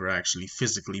who's never actually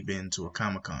physically been to a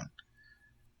Comic Con.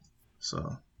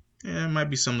 So yeah, it might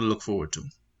be something to look forward to.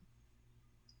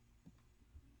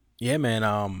 Yeah,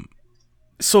 man.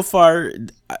 So far,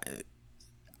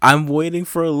 I'm waiting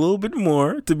for a little bit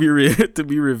more to be to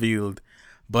be revealed,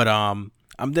 but I'm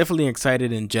definitely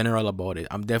excited in general about it.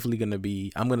 I'm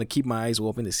gonna keep my eyes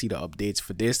open to see the updates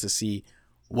for this, to see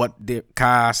what the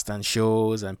cast and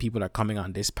shows and people are coming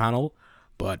on this panel.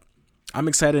 But I'm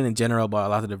excited in general about a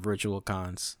lot of the virtual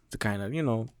cons to kind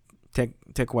of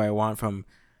take what I want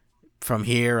from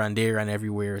here and there and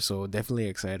everywhere. So definitely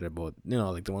excited about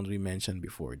like the ones we mentioned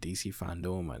before, DC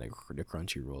Fandom and the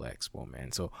Crunchyroll Expo,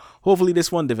 man. So hopefully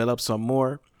this one develops some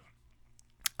more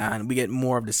and we get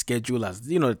more of the schedule as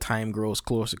the time grows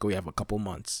closer. We have a couple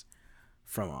months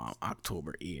from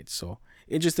October 8th. So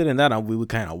interested in that, and we would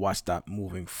kind of watch that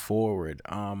moving forward.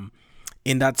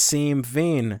 In that same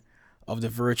vein of the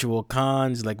virtual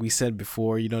cons, like we said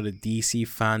before, the DC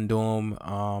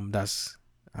Fandom that's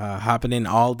happening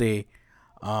all day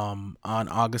on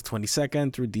August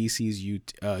 22nd through DC's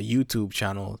YouTube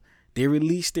channel. They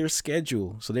released their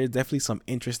schedule, so there's definitely some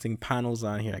interesting panels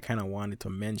on here I kind of wanted to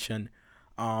mention.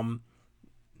 um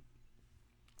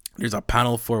there's a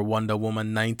panel for Wonder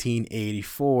Woman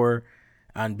 1984,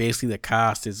 and basically the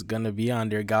cast is gonna be on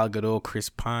there: Gal Gadot, Chris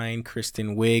Pine,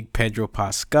 Kristen Wiig, Pedro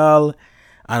Pascal,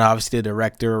 and obviously the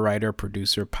director, writer,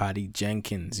 producer Patty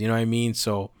Jenkins. You know what I mean?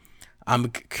 So I'm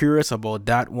curious about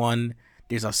that one.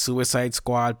 There's a Suicide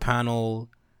Squad panel,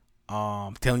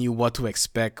 telling you what to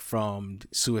expect from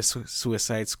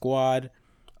Suicide Squad,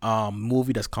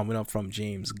 movie that's coming up from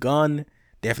James Gunn.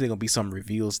 Definitely gonna be some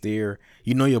reveals there.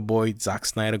 Your boy Zack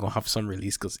Snyder gonna have some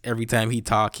release, because every time he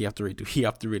talk, he have to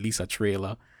release a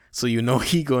trailer. So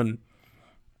he gonna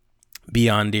be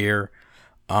on there.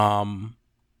 Um,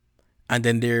 and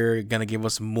then they're gonna give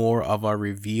us more of a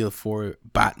reveal for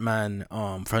Batman,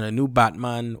 from the new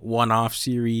Batman one-off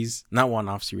series, not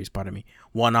one-off series, pardon me,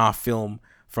 one-off film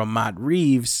from Matt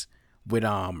Reeves with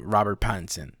Robert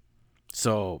Pattinson.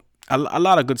 So a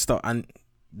lot of good stuff, and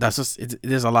that's just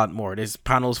there's a lot more. There's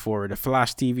panels for the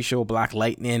Flash TV show, Black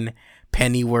Lightning,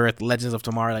 Pennyworth, Legends of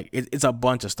Tomorrow. Like it's a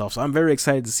bunch of stuff. So I'm very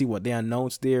excited to see what they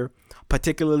announced there,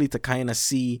 particularly to kind of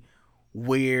see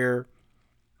where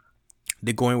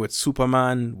they're going with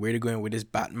Superman, where they're going with this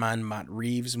Batman Matt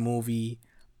Reeves movie.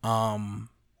 Um,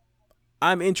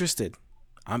 I'm interested.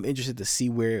 I'm interested to see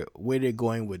where they're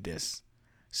going with this.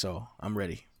 So I'm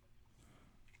ready.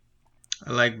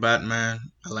 I like Batman.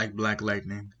 I like Black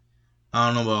Lightning. I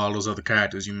don't know about all those other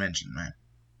characters you mentioned, man.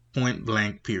 Point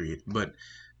blank, period. But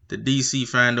the DC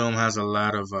fandom has a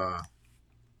lot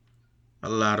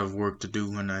of work to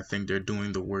do, and I think they're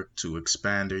doing the work to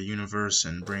expand their universe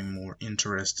and bring more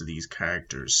interest to these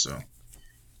characters. So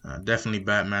definitely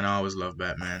Batman. I always love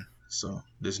Batman. So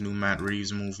this new Matt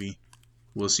Reeves movie,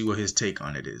 we'll see what his take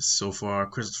on it is. So far,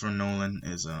 Christopher Nolan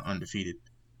is undefeated,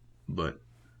 but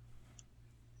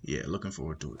yeah, looking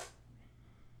forward to it.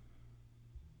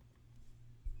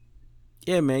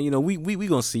 Yeah, man. We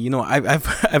gonna see.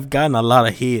 I've I've gotten a lot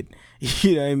of hate.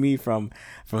 You know what I mean, from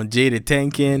Jada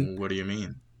Tenkin, What do you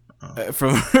mean?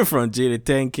 from from Jada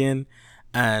Tenkin,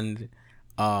 and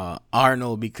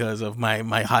Arnold, because of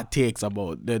my hot takes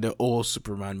about the old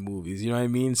Superman movies. You know what I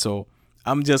mean? So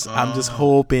I'm just Oh,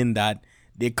 hoping that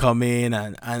they come in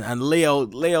and lay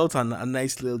out on a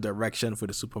nice little direction for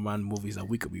the Superman movies that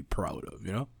we could be proud of,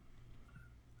 you know?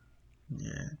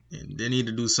 yeah. They need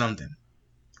to do something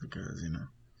because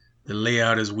the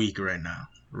layout is weak right now.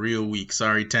 Real weak.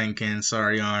 Sorry, Tenken.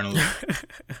 Sorry, Arnold.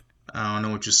 I don't know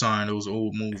what you saw in those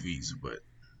old movies, but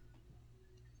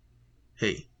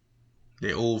hey,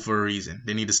 they're old for a reason.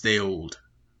 They need to stay old.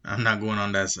 I'm not going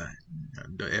on that side.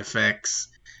 The FX.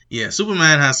 Yeah,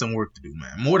 Superman has some work to do,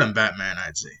 man. More than Batman,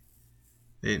 I'd say.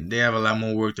 They have a lot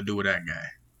more work to do with that guy.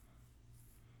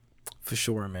 For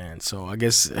sure, man. So I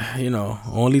guess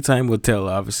only time will tell.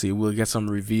 Obviously, we'll get some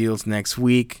reveals next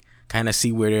week. Kind of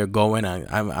see where they're going.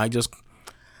 I'm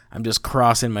just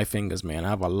crossing my fingers, man. I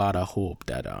have a lot of hope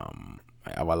that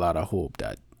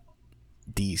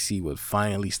DC will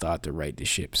finally start to right the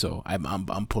ship. So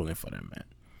I'm pulling for them, man.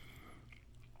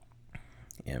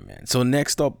 Yeah, man. So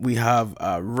next up, we have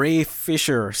Ray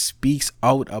Fisher speaks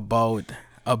out about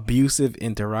abusive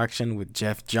interaction with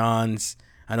Jeff Johns.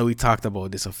 I know we talked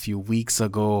about this a few weeks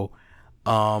ago.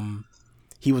 Um,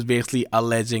 he was basically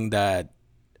alleging that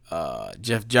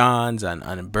Jeff Johns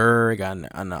and Berg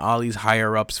and all these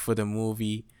higher ups for the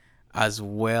movie, as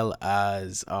well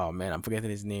as, oh man, I'm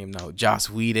forgetting his name now, Joss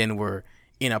Whedon, were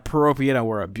inappropriate and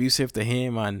were abusive to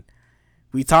him. And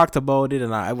we talked about it,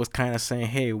 and I was kind of saying,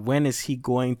 hey, when is he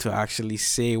going to actually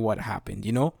say what happened?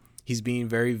 He's being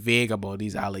very vague about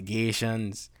these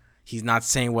allegations. He's not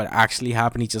saying what actually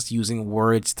happened. He's just using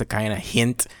words to kind of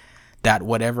hint that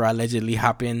whatever allegedly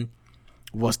happened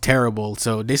was terrible.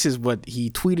 So this is what he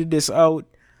tweeted this out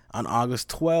on August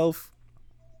 12th.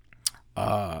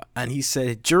 And he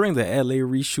said, during the LA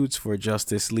reshoots for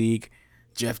Justice League,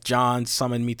 Jeff Johns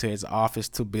summoned me to his office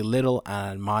to belittle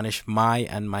and admonish my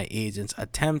and my agent's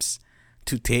attempts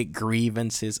to take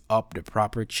grievances up the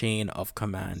proper chain of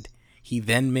command. He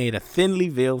then made a thinly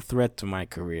veiled threat to my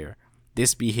career.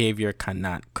 This behavior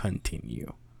cannot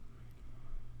continue.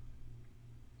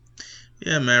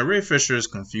 Yeah, man, Ray Fisher is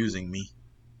confusing me.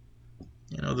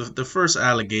 The first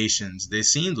allegations, they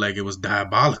seemed like it was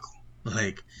diabolical.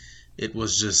 Like, it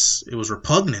was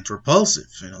repugnant, repulsive.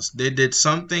 They did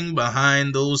something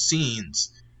behind those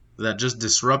scenes that just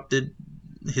disrupted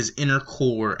his inner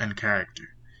core and character.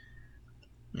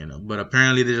 But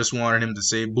apparently they just wanted him to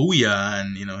say booyah,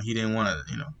 and he didn't want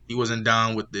to. He wasn't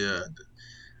down with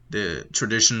the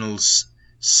traditional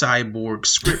cyborg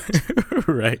script.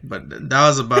 Right. But that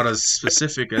was about as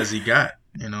specific as he got.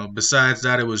 Besides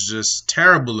that, it was just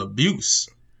terrible abuse.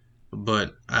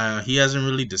 But he hasn't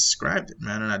really described it,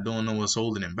 man, and I don't know what's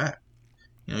holding him back.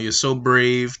 You're so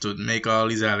brave to make all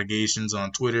these allegations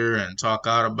on Twitter and talk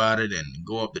out about it and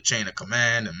go up the chain of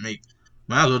command and might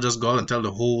as well just go out and tell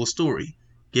the whole story.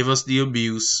 Give us the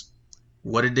abuse.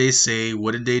 What did they say?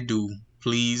 What did they do?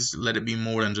 Please let it be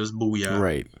more than just booyah.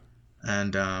 Right.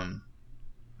 And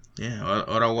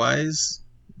otherwise,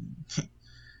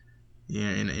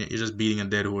 you're just beating a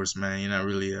dead horse, man. You're not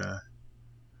really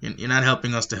you're not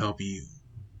helping us to help you.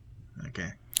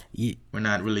 Okay. Yeah. We're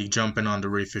not really jumping on the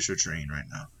Ray Fisher train right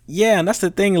now. Yeah, and that's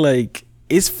the thing. Like,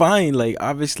 it's fine. Like,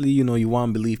 obviously, you want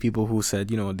to believe people who said,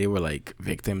 they were like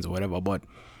victims or whatever. But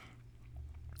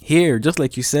here, just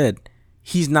like you said,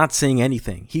 he's not saying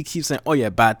anything. He keeps saying, "Oh yeah,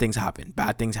 bad things happen.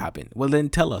 Bad things happen." Well, then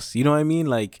tell us. You know what I mean?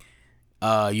 Like,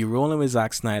 you rolling with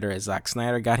Zack Snyder. Zack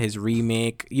Snyder got his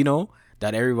remake.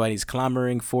 That everybody's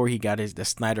clamoring for. He got the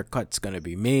Snyder cut's gonna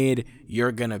be made.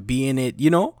 You're gonna be in it.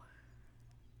 You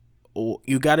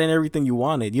got in everything you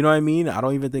wanted. You know what I mean? I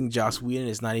don't even think Joss Whedon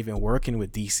is not even working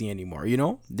with DC anymore.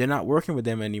 They're not working with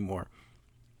them anymore.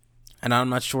 And I'm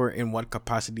not sure in what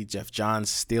capacity Jeff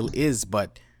Johns still is,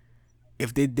 but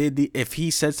if he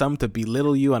said something to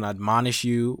belittle you and admonish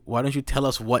you, why don't you tell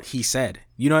us what he said?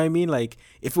 You know what I mean? Like,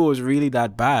 if it was really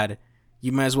that bad,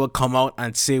 you might as well come out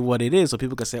and say what it is so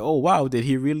people can say, oh wow, did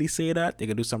he really say that? They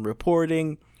can do some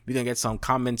reporting. We can get some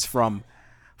comments from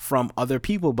other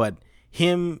people, but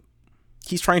he's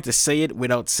trying to say it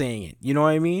without saying it. You know what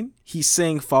I mean? He's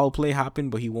saying foul play happened,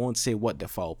 but he won't say what the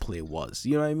foul play was.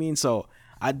 You know what I mean? So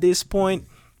at this point,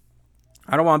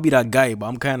 I don't want to be that guy, but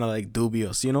I'm kind of like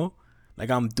dubious, Like,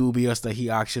 I'm dubious that he's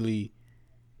actually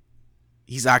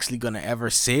going to ever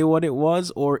say what it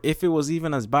was, or if it was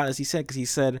even as bad as he said, because he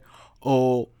said,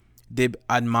 oh, they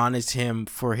admonished him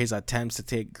for his attempts to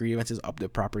take grievances up the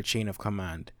proper chain of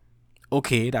command.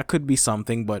 Okay, that could be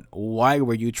something, but why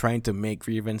were you trying to make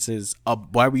grievances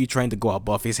up? Why were you trying to go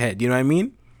above his head? You know what I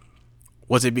mean?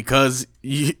 Was it because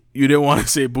you didn't want to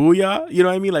say booyah? You know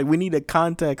what I mean? Like, we need a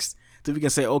context so we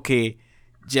can say, okay,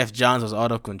 Jeff Johns was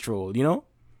out of control,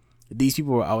 these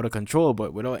people were out of control,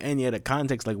 but without any other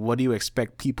context, like, what do you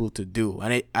expect people to do?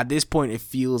 And at this point, it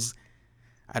feels,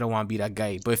 I don't want to be that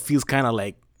guy, but it feels kind of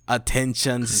like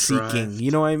attention seeking. You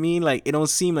Contrived. know what I mean? Like, it don't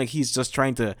seem like he's just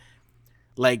trying to,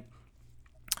 like,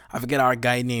 I forget our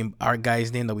guy's name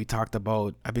that we talked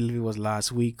about. I believe it was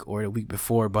last week or the week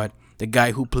before, but the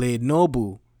guy who played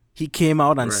Nobu, he came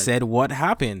out and Right. said what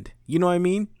happened. You know what I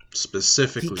mean? He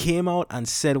Specifically. came out and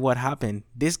said what happened.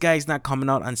 This guy's not coming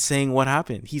out and saying what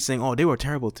happened. He's saying, "Oh, they were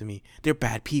terrible to me. They're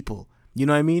bad people." You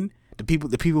know what I mean? The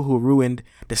people who ruined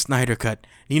the Snyder Cut.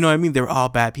 You know what I mean? They're all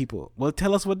bad people. Well,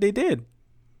 tell us what they did.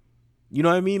 You know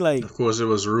what I mean? Like, Of course, it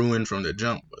was ruined from the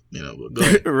jump, but but go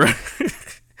ahead. right.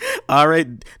 All right,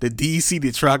 the DC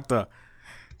detractor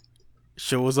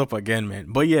shows up again,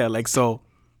 man. But yeah, like, so,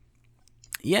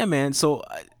 yeah, man. So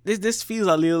this feels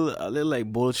a little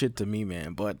like bullshit to me,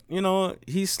 man. But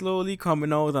he's slowly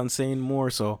coming out and saying more.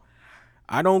 So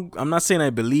I'm not saying I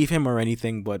believe him or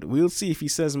anything, but we'll see if he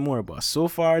says more. But so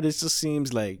far, this just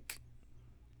seems like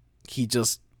he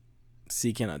just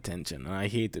seeking attention, and I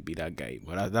hate to be that guy,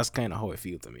 but that's kind of how it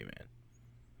feels to me, man.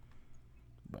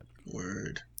 But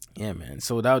Word. yeah, man.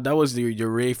 So that was your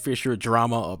Ray Fisher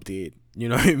drama update. You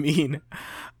know what I mean?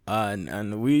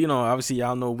 And we, obviously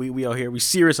y'all know we out here, we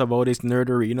serious about this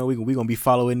nerdery. We gonna be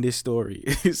following this story.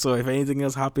 So if anything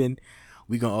else happen,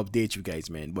 we gonna update you guys,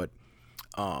 man. But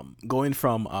going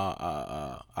from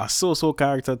a so-so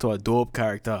character to a dope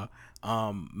character,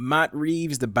 Matt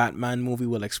Reeves, the Batman movie,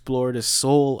 will explore the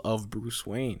soul of Bruce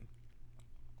Wayne.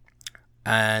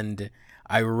 And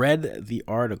I read the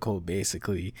article.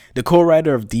 Basically, the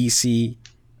co-writer of DC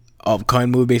upcoming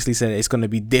movie basically said it's going to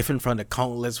be different from the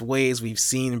countless ways we've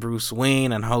seen Bruce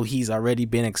Wayne and how he's already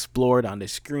been explored on the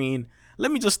screen.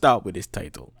 Let me just start with this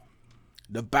title.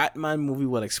 The Batman movie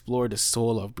will explore the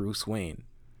soul of Bruce Wayne.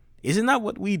 Isn't that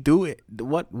what we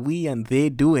and they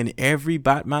do in every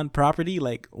Batman property?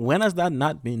 Like, when has that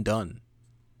not been done?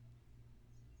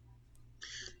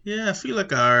 Yeah, I feel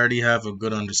like I already have a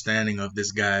good understanding of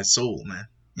this guy's soul, man.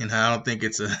 And I don't think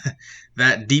it's a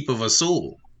that deep of a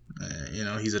soul.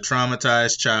 He's a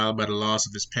traumatized child by the loss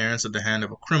of his parents at the hand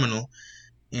of a criminal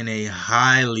in a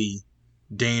highly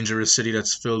dangerous city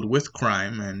that's filled with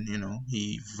crime, and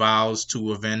he vows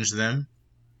to avenge them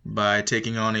by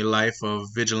taking on a life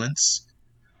of vigilance,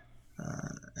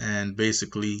 and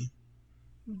basically,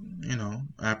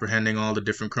 apprehending all the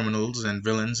different criminals and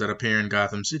villains that appear in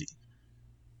Gotham City.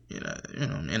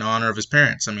 In honor of his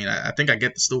parents. I mean, I think I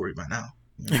get the story by now.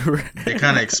 They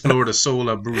kind of explore the soul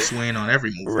of Bruce Wayne on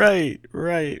every movie.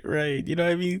 Right. You know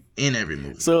what I mean? In every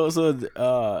movie. So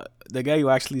the guy who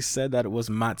actually said that it was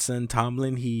Mattson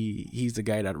Tomlin. He's the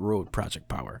guy that wrote Project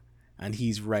Power, and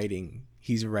he's writing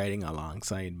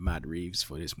alongside Matt Reeves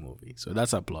for this movie. So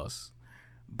that's a plus.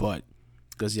 But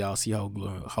because y'all see how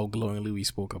glowingly we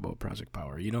spoke about Project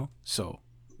Power, so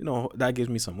that gives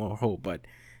me some more hope. But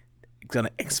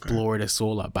gonna explore the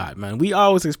soul of Batman. We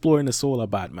always exploring the soul of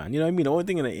Batman. You know what I mean? The only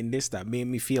thing in this that made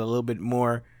me feel a little bit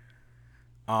more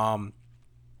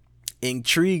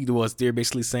intrigued was they're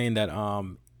basically saying that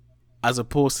as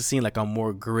opposed to seeing like a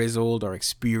more grizzled or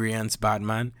experienced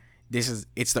Batman,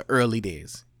 it's the early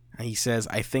days. And he says,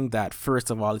 I think that first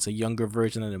of all, it's a younger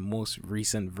version of the most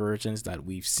recent versions that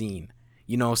we've seen.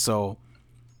 So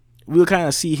we'll kind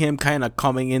of see him kind of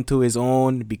coming into his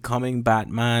own, becoming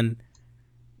Batman.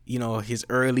 His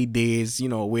early days,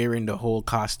 wearing the whole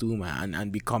costume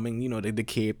and becoming, the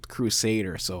Caped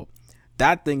Crusader. So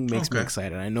that thing makes me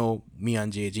excited. I know me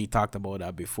and JG talked about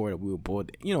that before, that we were both,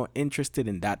 interested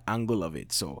in that angle of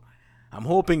it. So I'm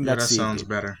hoping that sounds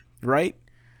better. Right?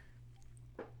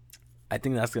 I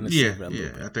think that's going to save it a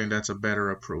little bit. I think that's a better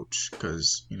approach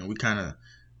because, we kind of,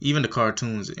 even the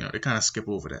cartoons, they kind of skip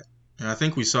over that. I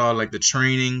think we saw like the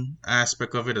training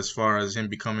aspect of it as far as him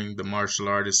becoming the martial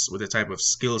artist with the type of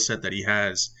skill set that he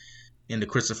has in the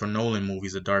Christopher Nolan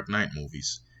movies, the Dark Knight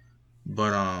movies.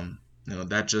 But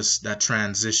that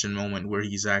transition moment where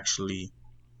he's actually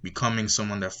becoming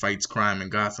someone that fights crime in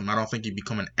Gotham, I don't think he'd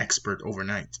become an expert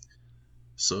overnight.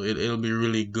 So it'll be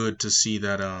really good to see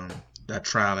that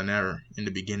trial and error in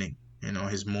the beginning.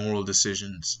 His moral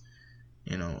decisions.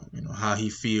 How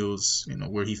he feels,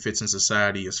 where he fits in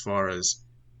society as far as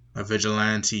a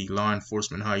vigilante, law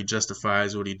enforcement, how he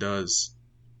justifies what he does.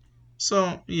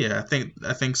 So yeah, I think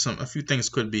a few things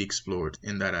could be explored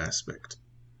in that aspect.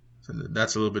 So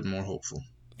that's a little bit more hopeful.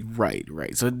 Right.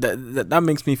 So that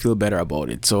makes me feel better about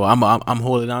it. So I'm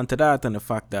holding on to that and the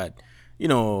fact that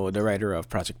the writer of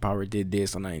Project Power did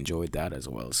this, and I enjoyed that as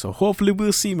well. So hopefully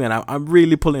we'll see, man. I'm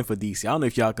really pulling for DC. I don't know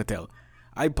if y'all could tell.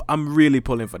 I'm really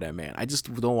pulling for them, man. I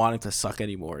just don't want it to suck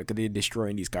anymore because they're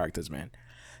destroying these characters, man.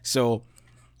 So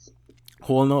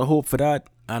Holding out hope for that.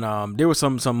 And there were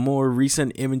some more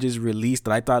recent images released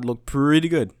that I thought looked pretty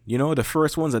good. You know, the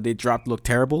first ones that they dropped looked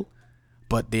terrible,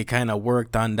 but they kind of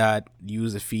worked on that,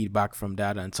 used the feedback from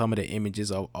that, and some of the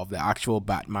images of the actual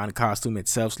Batman costume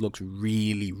itself looks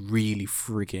really, really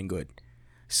freaking good.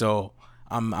 So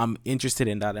I'm interested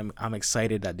in that. I'm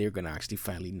excited that they're gonna actually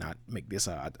finally not make this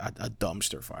a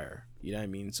dumpster fire. You know what I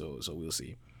mean? So we'll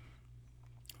see.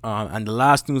 And the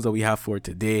last news that we have for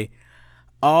today: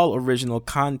 all original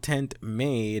content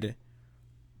made.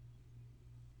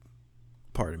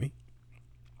 Pardon me.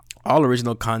 All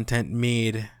original content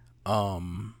made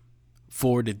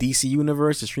for the DC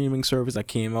Universe, the streaming service that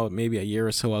came out maybe a year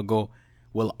or so ago,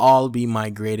 will all be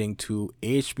migrating to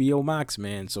HBO Max,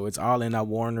 man. So it's all in that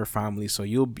Warner family. So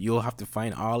you'll have to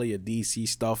find all of your DC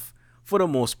stuff for the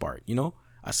most part, you know,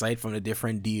 aside from the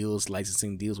different deals,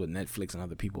 licensing deals with Netflix and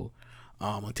other people,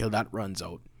 until that runs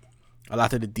out. A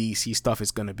lot of the DC stuff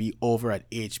is gonna be over at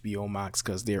HBO Max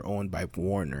because they're owned by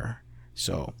Warner.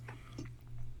 So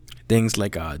things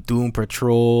like Doom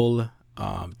Patrol,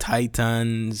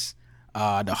 Titans,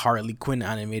 the Harley Quinn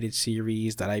animated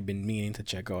series that I've been meaning to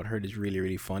check out. Heard is really,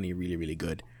 really funny, really, really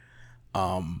good.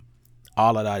 All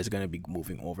of that is gonna be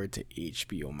moving over to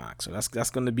HBO Max. So that's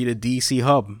gonna be the DC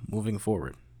hub moving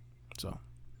forward. So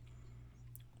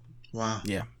Wow.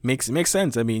 yeah, makes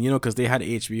sense. I mean, you know, because they had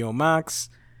HBO Max,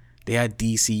 they had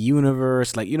DC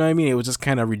Universe, like, you know what I mean. It was just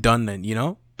kind of redundant, you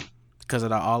know, because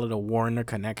of all of the Warner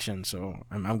connection. So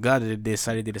I'm glad that they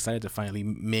decided to finally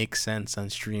make sense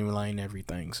and streamline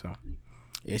everything. So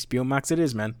HBO Max it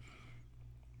is, man.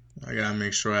 I gotta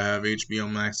make sure I have HBO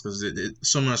Max because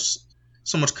so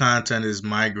much content is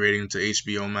migrating to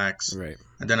HBO Max. Right.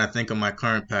 And then I think on my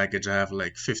current package I have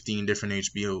like 15 different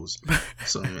HBOs.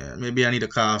 So yeah, maybe I need to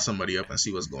call somebody up and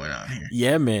see what's going on here.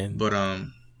 Yeah, man. But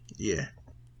yeah,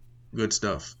 good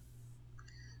stuff.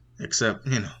 Except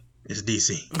it's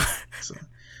DC, so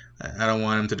I don't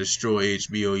want them to destroy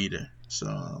HBO either.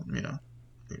 So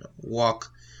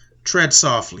walk, tread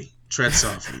softly,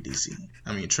 DC.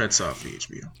 I mean, tread softly,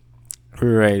 HBO.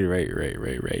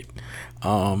 Right.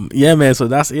 Yeah, man. So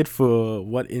that's it for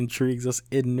what intrigues us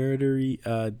in nerdery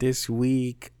this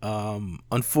week.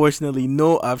 Unfortunately,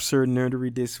 no absurd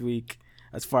nerdery this week.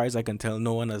 As far as I can tell,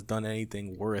 no one has done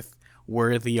anything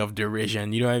worthy of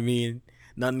derision. You know what I mean?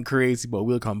 Nothing crazy, but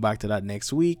we'll come back to that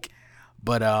next week.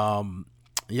 But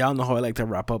y'all know how I like to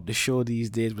wrap up the show these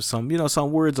days with some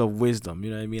words of wisdom.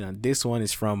 You know what I mean? And this one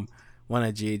is from one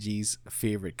of JG's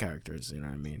favorite characters. You know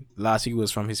what I mean? Last week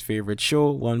was from his favorite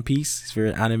show, One Piece, his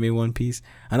favorite anime, One Piece.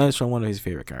 I know it's from one of his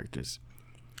favorite characters.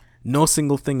 No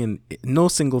single thing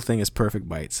is perfect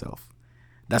by itself.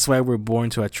 That's why we're born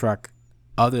to attract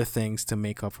other things to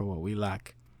make up for what we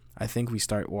lack. I think we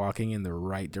start walking in the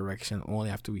right direction only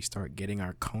after we start getting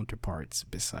our counterparts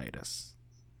beside us.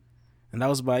 And that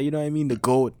was by, you know what I mean, the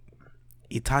GOAT,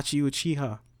 Itachi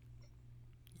Uchiha.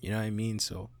 You know what I mean?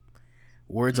 So,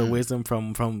 words of wisdom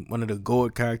from one of the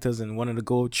GOAT characters and one of the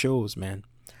GOAT shows, man.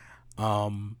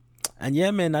 And yeah,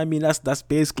 man, I mean, that's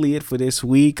basically it for this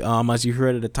week. As you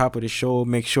heard at the top of the show,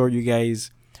 make sure you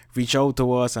guys reach out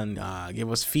to us and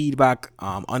give us feedback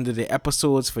under the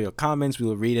episodes for your comments. We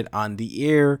will read it on the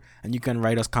air, and you can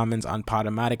write us comments on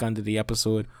Podomatic under the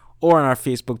episode or on our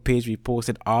Facebook page. We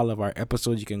posted all of our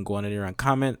episodes. You can go under there and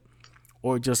comment,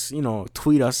 or just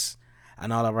tweet us,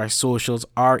 and all of our socials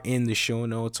are in the show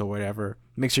notes or whatever.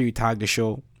 Make sure you tag the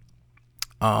show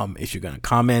if you're gonna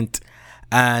comment.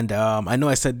 And I know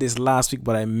I said this last week,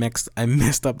 but I messed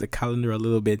up the calendar a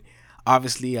little bit.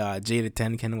 Obviously, Jada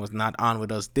Tenken was not on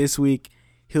with us this week.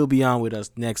 He'll be on with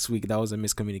us next week. That was a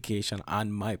miscommunication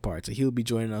on my part. So he'll be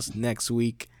joining us next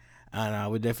week.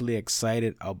 And we're definitely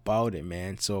excited about it,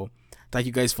 man. So thank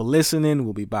you guys for listening.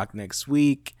 We'll be back next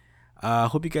week.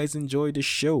 Hope you guys enjoyed the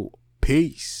show.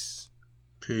 Peace.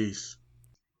 Peace.